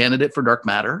good candidate for dark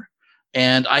matter.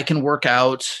 And I can work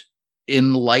out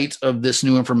in light of this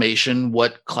new information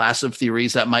what class of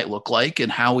theories that might look like and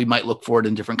how we might look for it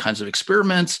in different kinds of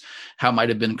experiments, how it might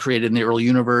have been created in the early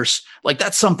universe. Like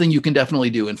that's something you can definitely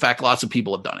do. In fact, lots of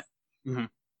people have done it. Mm-hmm.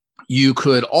 You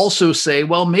could also say,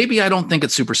 well, maybe I don't think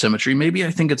it's supersymmetry. Maybe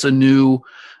I think it's a new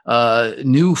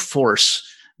force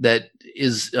that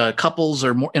is couples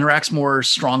or interacts more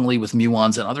strongly with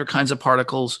muons and other kinds of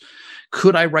particles.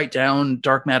 Could I write down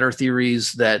dark matter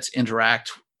theories that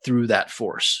interact through that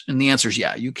force? And the answer is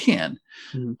yeah, you can.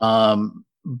 Mm-hmm.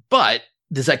 But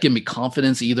does that give me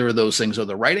confidence either of those things are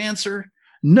the right answer?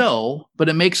 No, but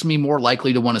it makes me more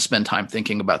likely to want to spend time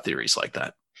thinking about theories like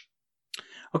that.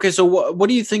 Okay, so what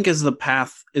do you think is the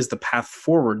path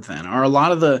forward then? Are a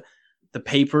lot of the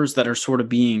papers that are sort of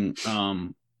being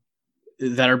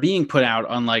put out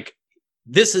on like,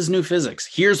 this is new physics.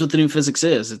 Here's what the new physics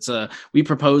is. We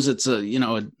propose it's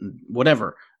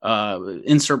whatever,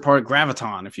 insert part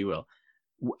graviton, if you will.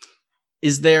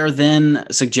 Is there then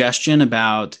a suggestion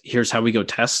about here's how we go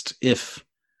test if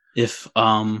the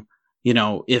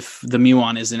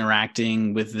muon is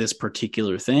interacting with this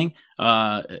particular thing?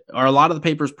 Are a lot of the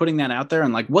papers putting that out there?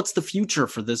 And like, what's the future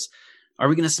for this? Are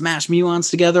we going to smash muons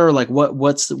together? Or like,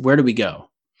 where do we go?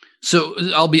 So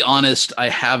I'll be honest, I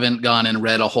haven't gone and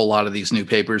read a whole lot of these new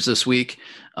papers this week.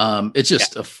 It's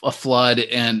just a flood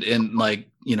and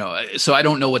so I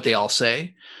don't know what they all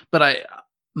say, but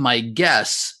my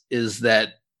guess is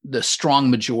that the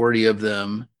strong majority of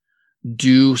them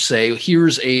do say,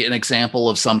 here's an example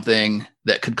of something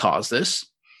that could cause this.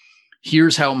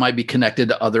 Here's how it might be connected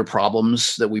to other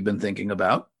problems that we've been thinking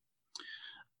about.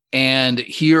 And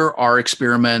here are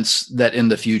experiments that in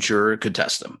the future could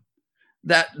test them.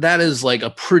 That is like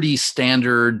a pretty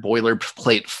standard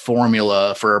boilerplate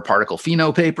formula for a particle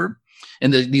pheno paper.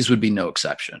 And these would be no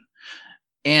exception.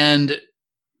 And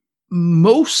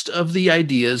most of the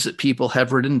ideas that people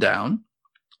have written down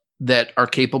that are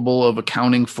capable of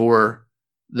accounting for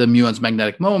the muon's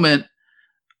magnetic moment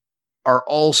are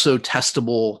also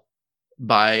testable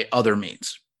by other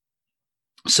means.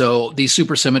 So these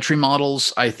supersymmetry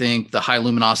models, I think the high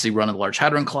luminosity run of the Large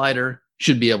Hadron Collider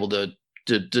should be able to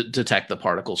detect the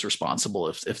particles responsible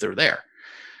if they're there.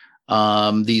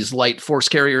 These light force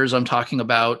carriers I'm talking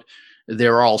about,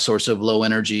 there are all sorts of low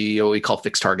energy, what we call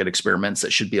fixed target experiments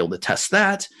that should be able to test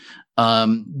that.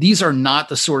 These are not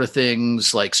the sort of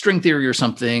things like string theory or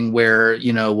something where,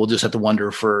 we'll just have to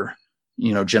wonder for,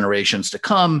 generations to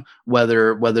come,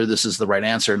 whether this is the right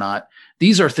answer or not.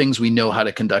 These are things we know how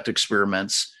to conduct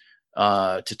experiments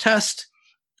to test.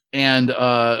 And,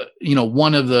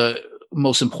 one of the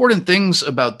most important things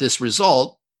about this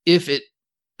result, if it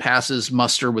passes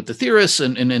muster with the theorists,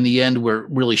 and in the end, we're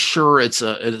really sure it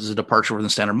is a departure from the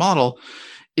standard model,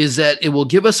 is that it will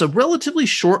give us a relatively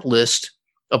short list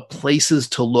of places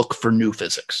to look for new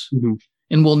physics. Mm-hmm.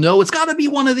 And we'll know it's got to be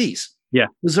one of these. Yeah.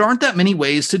 Because there aren't that many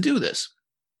ways to do this.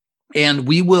 And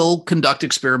we will conduct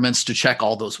experiments to check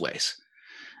all those ways.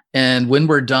 And when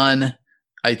we're done,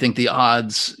 I think the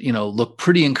odds, look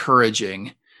pretty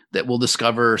encouraging that we'll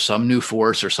discover some new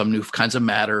force or some new kinds of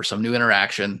matter, some new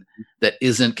interaction that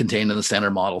isn't contained in the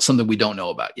standard model, something we don't know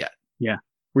about yet. Yeah.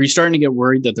 Were you starting to get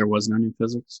worried that there was no new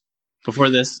physics before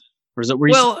this? Or were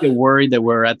you starting to get worried that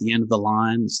we're at the end of the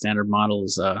line? The standard model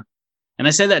is, and I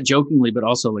say that jokingly, but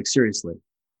also like seriously.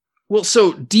 Well,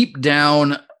 so deep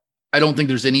down, I don't think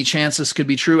there's any chance this could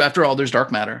be true. After all, there's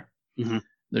dark matter. Mm-hmm.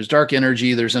 There's dark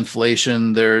energy. There's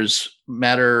inflation. There's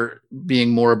matter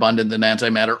being more abundant than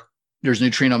antimatter. There's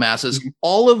neutrino masses. Mm-hmm.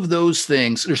 All of those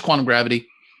things, there's quantum gravity.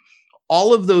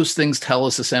 All of those things tell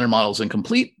us the standard model is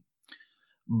incomplete.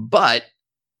 but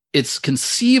it's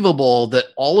conceivable that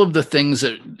all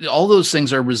those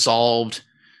things are resolved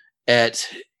at,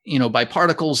 by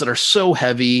particles that are so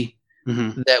heavy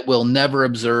that we'll never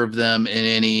observe them in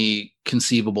any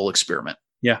conceivable experiment.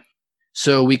 Yeah.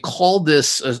 So we call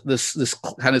this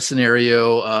kind of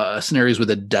scenarios with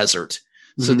a desert.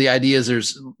 So the idea is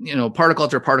there's, particle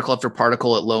after particle after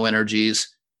particle at low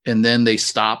energies, and then they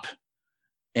stop,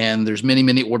 and there's many,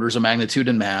 many orders of magnitude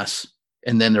in mass.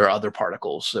 And then there are other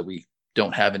particles that we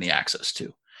don't have any access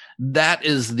to. That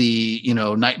is the,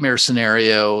 nightmare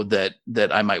scenario that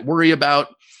I might worry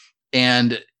about.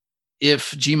 And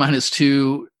if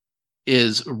g-2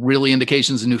 is really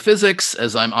indications of new physics,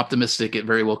 as I'm optimistic it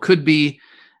very well could be,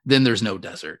 then there's no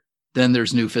desert. Then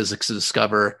there's new physics to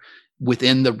discover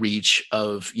within the reach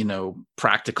of,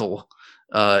 practical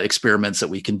experiments that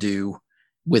we can do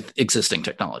with existing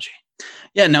technology.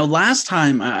 Yeah. Now, last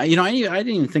time, I didn't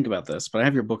even think about this, but I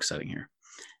have your book sitting here.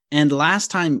 And last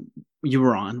time you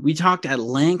were on, we talked at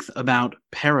length about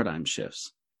paradigm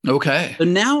shifts. Okay. So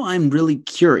now I'm really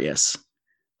curious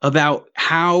about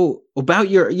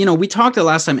your, we talked the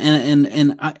last time,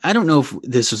 and I don't know if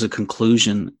this was a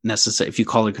conclusion necessary, if you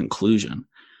call it a conclusion,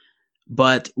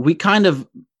 but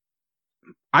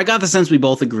I got the sense we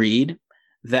both agreed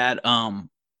that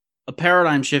a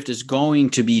paradigm shift is going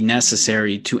to be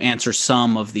necessary to answer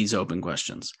some of these open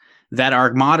questions that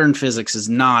our modern physics is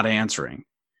not answering.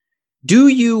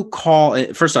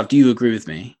 First off, do you agree with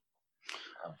me?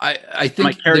 I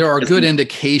think there are good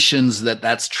indications that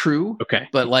that's true. Okay.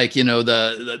 But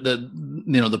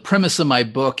the premise of my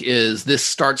book is this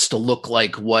starts to look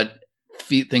like what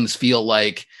things feel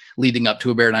like leading up to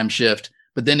a paradigm shift.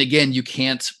 But then again, you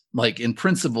can't, in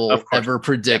principle, ever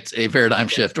predict a paradigm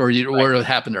shift, or it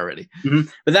happened already. Mm-hmm.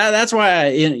 But that's why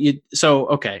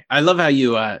okay. I love how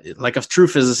you, like a true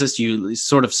physicist, you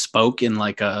sort of spoke in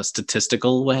like a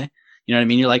statistical way. You know what I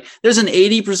mean? You're like, there's an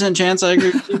 80% chance I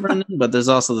agree with you, Brendan, but there's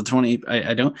also the 20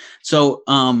 I don't. So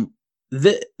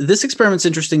this experiment's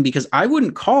interesting because I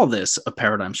wouldn't call this a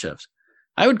paradigm shift.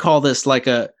 I would call this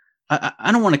I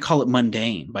don't want to call it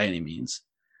mundane by any means,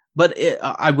 but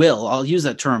I'll use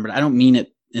that term, but I don't mean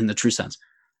it in the true sense.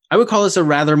 I would call this a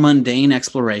rather mundane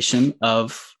exploration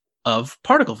of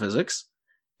particle physics.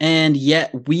 And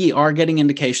yet we are getting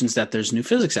indications that there's new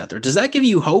physics out there. Does that give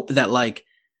you hope that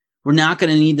we're not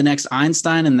going to need the next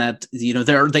Einstein, and that,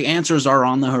 the answers are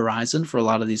on the horizon for a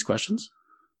lot of these questions?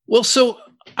 Well, so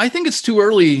I think it's too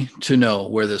early to know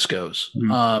where this goes.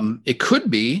 Mm-hmm. It could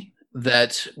be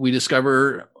that we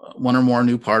discover one or more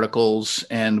new particles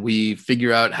and we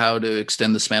figure out how to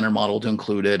extend the Spanner model to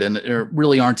include it. And there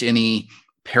really aren't any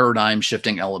paradigm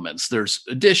shifting elements. There's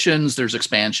additions, there's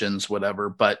expansions, whatever.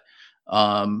 But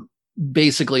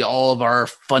basically all of our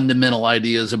fundamental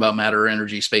ideas about matter,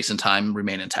 energy, space, and time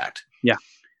remain intact. Yeah.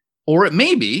 Or it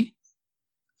may be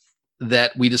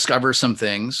that we discover some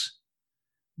things,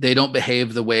 they don't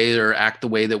behave the way or act the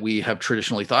way that we have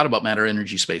traditionally thought about matter,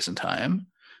 energy, space, and time.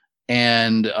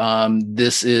 And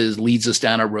this leads us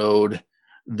down a road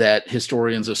that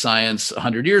historians of science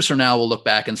 100 years from now will look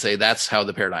back and say, that's how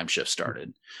the paradigm shift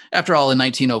started. After all, in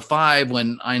 1905,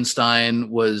 when Einstein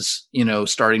was,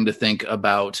 starting to think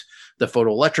about the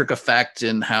photoelectric effect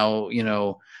and how,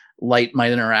 light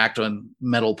might interact on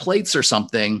metal plates or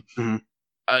something, mm-hmm.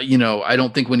 I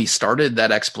don't think when he started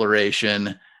that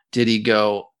exploration, did he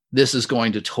go, this is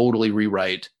going to totally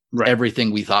rewrite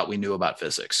everything we thought we knew about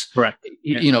physics. Right.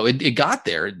 It got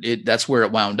there. That's where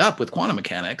it wound up with quantum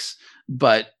mechanics,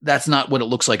 but that's not what it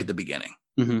looks like at the beginning.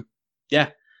 Mm-hmm. Yeah.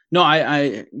 No,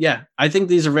 I think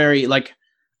these are very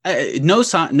no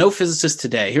physicist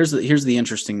today. Here's the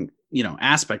interesting,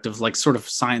 aspect of sort of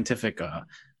scientific,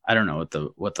 I don't know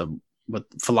what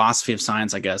philosophy of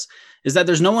science, I guess, is that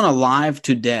there's no one alive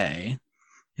today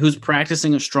who's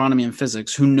practicing astronomy and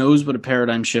physics who knows what a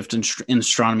paradigm shift in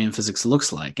astronomy and physics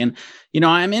looks like. And,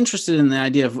 I'm interested in the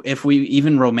idea of if we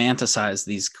even romanticize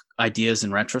these ideas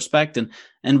in retrospect, and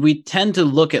we tend to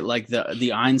look at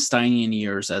the Einsteinian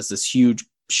years as this huge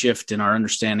shift in our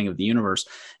understanding of the universe.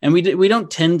 And we don't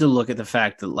tend to look at the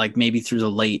fact that maybe through the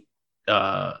late,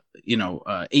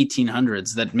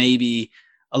 1800s, that maybe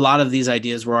a lot of these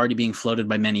ideas were already being floated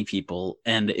by many people.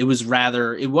 And it was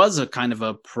a kind of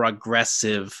a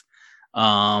progressive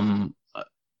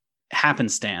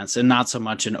happenstance and not so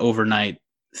much an overnight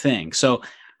thing. So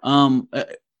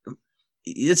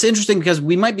it's interesting because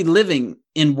we might be living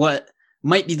in what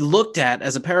might be looked at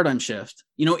as a paradigm shift.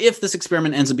 If this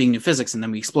experiment ends up being new physics, and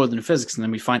then we explore the new physics, and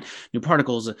then we find new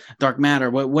particles, dark matter,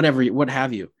 whatever, what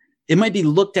have you, it might be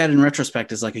looked at in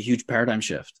retrospect as a huge paradigm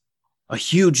shift, a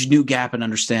huge new gap in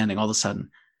understanding all of a sudden.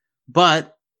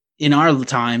 But in our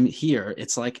time here,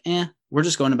 it's like, we're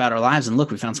just going about our lives, and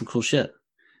look, we found some cool shit.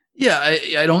 Yeah,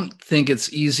 I don't think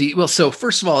it's easy. Well, so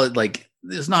first of all, like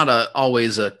there's not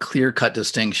always a clear-cut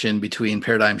distinction between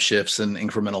paradigm shifts and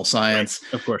incremental science.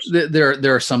 Right. Of course.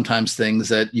 There are sometimes things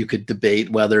that you could debate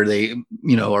whether they,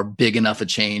 are big enough a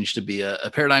change to be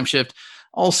a paradigm shift.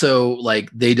 Also, like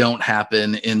they don't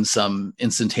happen in some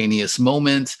instantaneous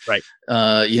moment. Right.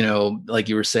 Like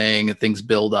you were saying, things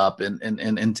build up and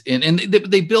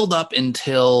they build up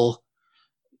until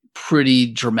pretty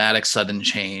dramatic sudden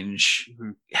change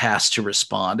has to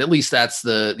respond. At least that's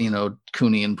the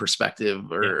Kuhnian perspective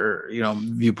or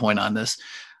viewpoint on this.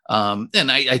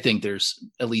 And I think there's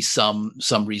at least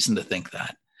some reason to think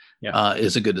that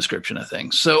is a good description of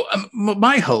things. So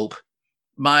my hope,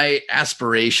 my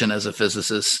aspiration as a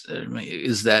physicist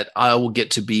is that I will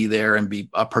get to be there and be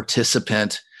a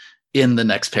participant in the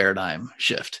next paradigm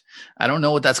shift. I don't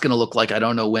know what that's going to look like. I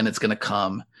don't know when it's going to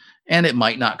come. And it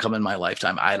might not come in my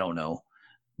lifetime. I don't know.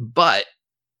 But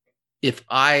if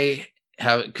I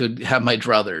could have my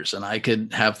druthers and I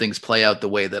could have things play out the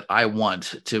way that I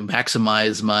want to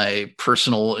maximize my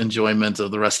personal enjoyment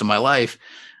of the rest of my life,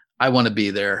 I want to be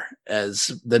there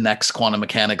as the next quantum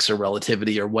mechanics or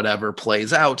relativity or whatever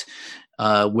plays out,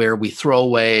 where we throw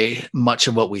away much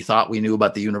of what we thought we knew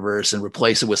about the universe and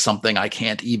replace it with something I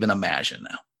can't even imagine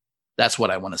now. That's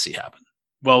what I want to see happen.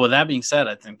 Well, with that being said,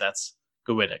 I think that's a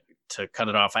good way to cut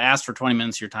it off. I asked for 20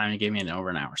 minutes of your time. You gave me over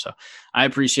an hour. So I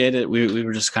appreciate it. We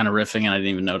were just kind of riffing and I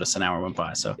didn't even notice an hour went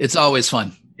by. So it's always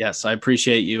fun. Yes. I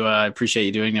appreciate you. I appreciate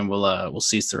you doing it. And we'll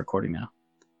cease the recording now.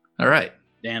 All right.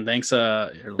 Dan, thanks.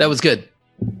 That was good.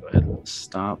 Go ahead and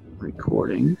stop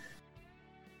recording.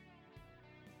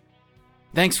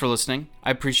 Thanks for listening.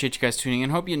 I appreciate you guys tuning in.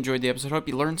 Hope you enjoyed the episode. Hope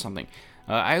you learned something.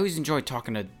 I always enjoy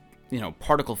talking to,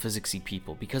 particle physics-y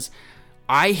people because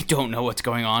I don't know what's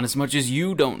going on as much as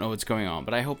you don't know what's going on,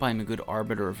 but I hope I'm a good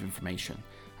arbiter of information.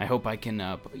 I hope I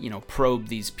can, probe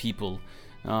these people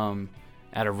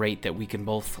at a rate that we can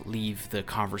both leave the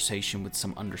conversation with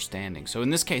some understanding. So in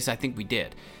this case, I think we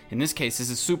did. In this case, this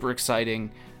is super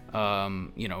exciting,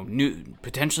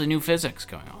 potentially new physics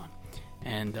going on.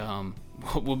 And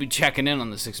we'll be checking in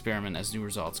on this experiment as new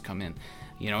results come in.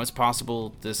 It's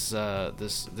possible this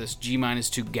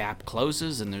g-2 gap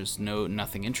closes and there's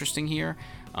nothing interesting here.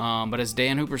 But as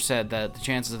Dan Hooper said, that the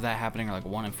chances of that happening are like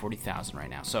 1 in 40,000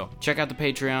 right now. So check out the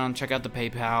Patreon, check out the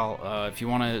PayPal. If you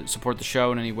want to support the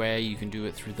show in any way, you can do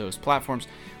it through those platforms.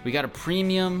 We got a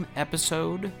premium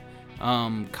episode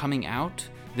coming out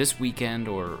this weekend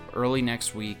or early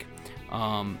next week.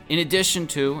 In addition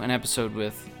to an episode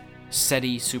with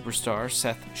SETI superstar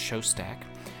Seth Shostak.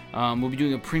 We'll be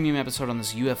doing a premium episode on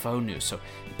this UFO news. So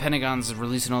the Pentagon's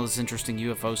releasing all this interesting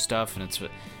UFO stuff, and it's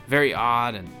very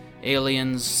odd, and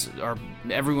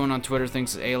everyone on Twitter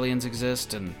thinks that aliens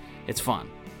exist, and it's fun.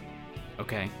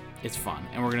 Okay? It's fun,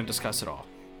 and we're going to discuss it all.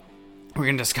 We're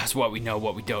going to discuss what we know,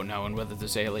 what we don't know, and whether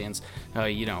there's aliens,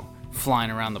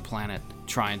 flying around the planet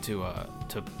trying to I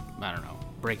don't know,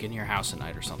 break in your house at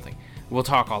night or something. We'll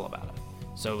talk all about it.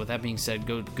 So with that being said,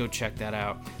 go check that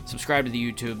out. Subscribe to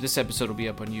the YouTube. This episode will be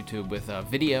up on YouTube with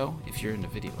video, if you're into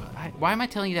video. Why am I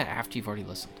telling you that after you've already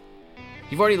listened?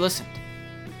 You've already listened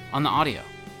on the audio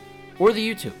or the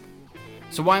YouTube.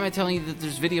 So why am I telling you that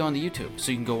there's video on the YouTube?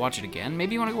 So you can go watch it again?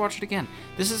 Maybe you want to go watch it again.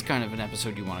 This is kind of an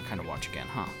episode you want to kind of watch again,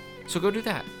 huh? So go do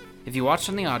that. If you watched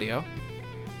on the audio,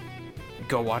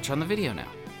 go watch on the video now.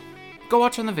 Go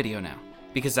watch on the video now,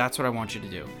 because that's what I want you to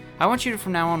do. I want you to,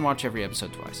 from now on, watch every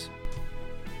episode twice.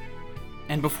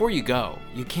 And before you go,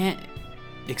 you can't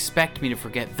expect me to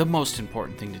forget the most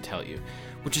important thing to tell you,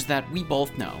 which is that we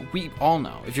all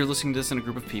know, if you're listening to this in a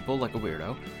group of people like a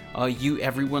weirdo,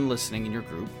 everyone listening in your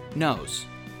group knows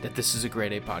that this is a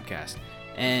grade A podcast.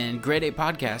 And grade A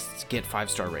podcasts get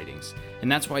 5-star ratings. And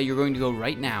that's why you're going to go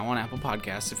right now on Apple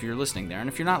Podcasts if you're listening there. And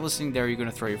if you're not listening there, you're going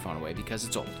to throw your phone away because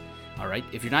it's old. All right?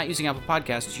 If you're not using Apple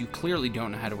Podcasts, you clearly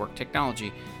don't know how to work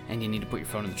technology, and you need to put your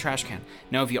phone in the trash can.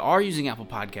 Now, if you are using Apple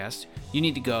Podcasts, you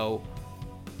need to go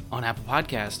on Apple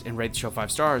Podcasts and rate the show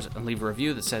 5 stars and leave a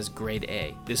review that says grade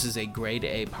A. This is a grade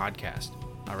A podcast.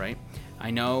 All right? I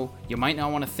know you might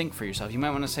not want to think for yourself. You might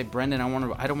want to say, Brendan, I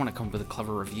don't want to come up with a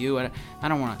clever review. I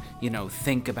don't want to,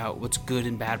 think about what's good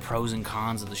and bad, pros and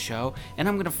cons of the show. And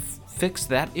I'm going to fix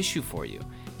that issue for you.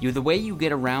 The way you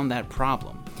get around that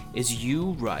problem is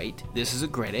you write, this is a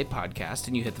grade A podcast,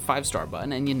 and you hit the 5-star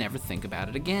button, and you never think about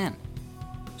it again.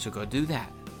 So go do that.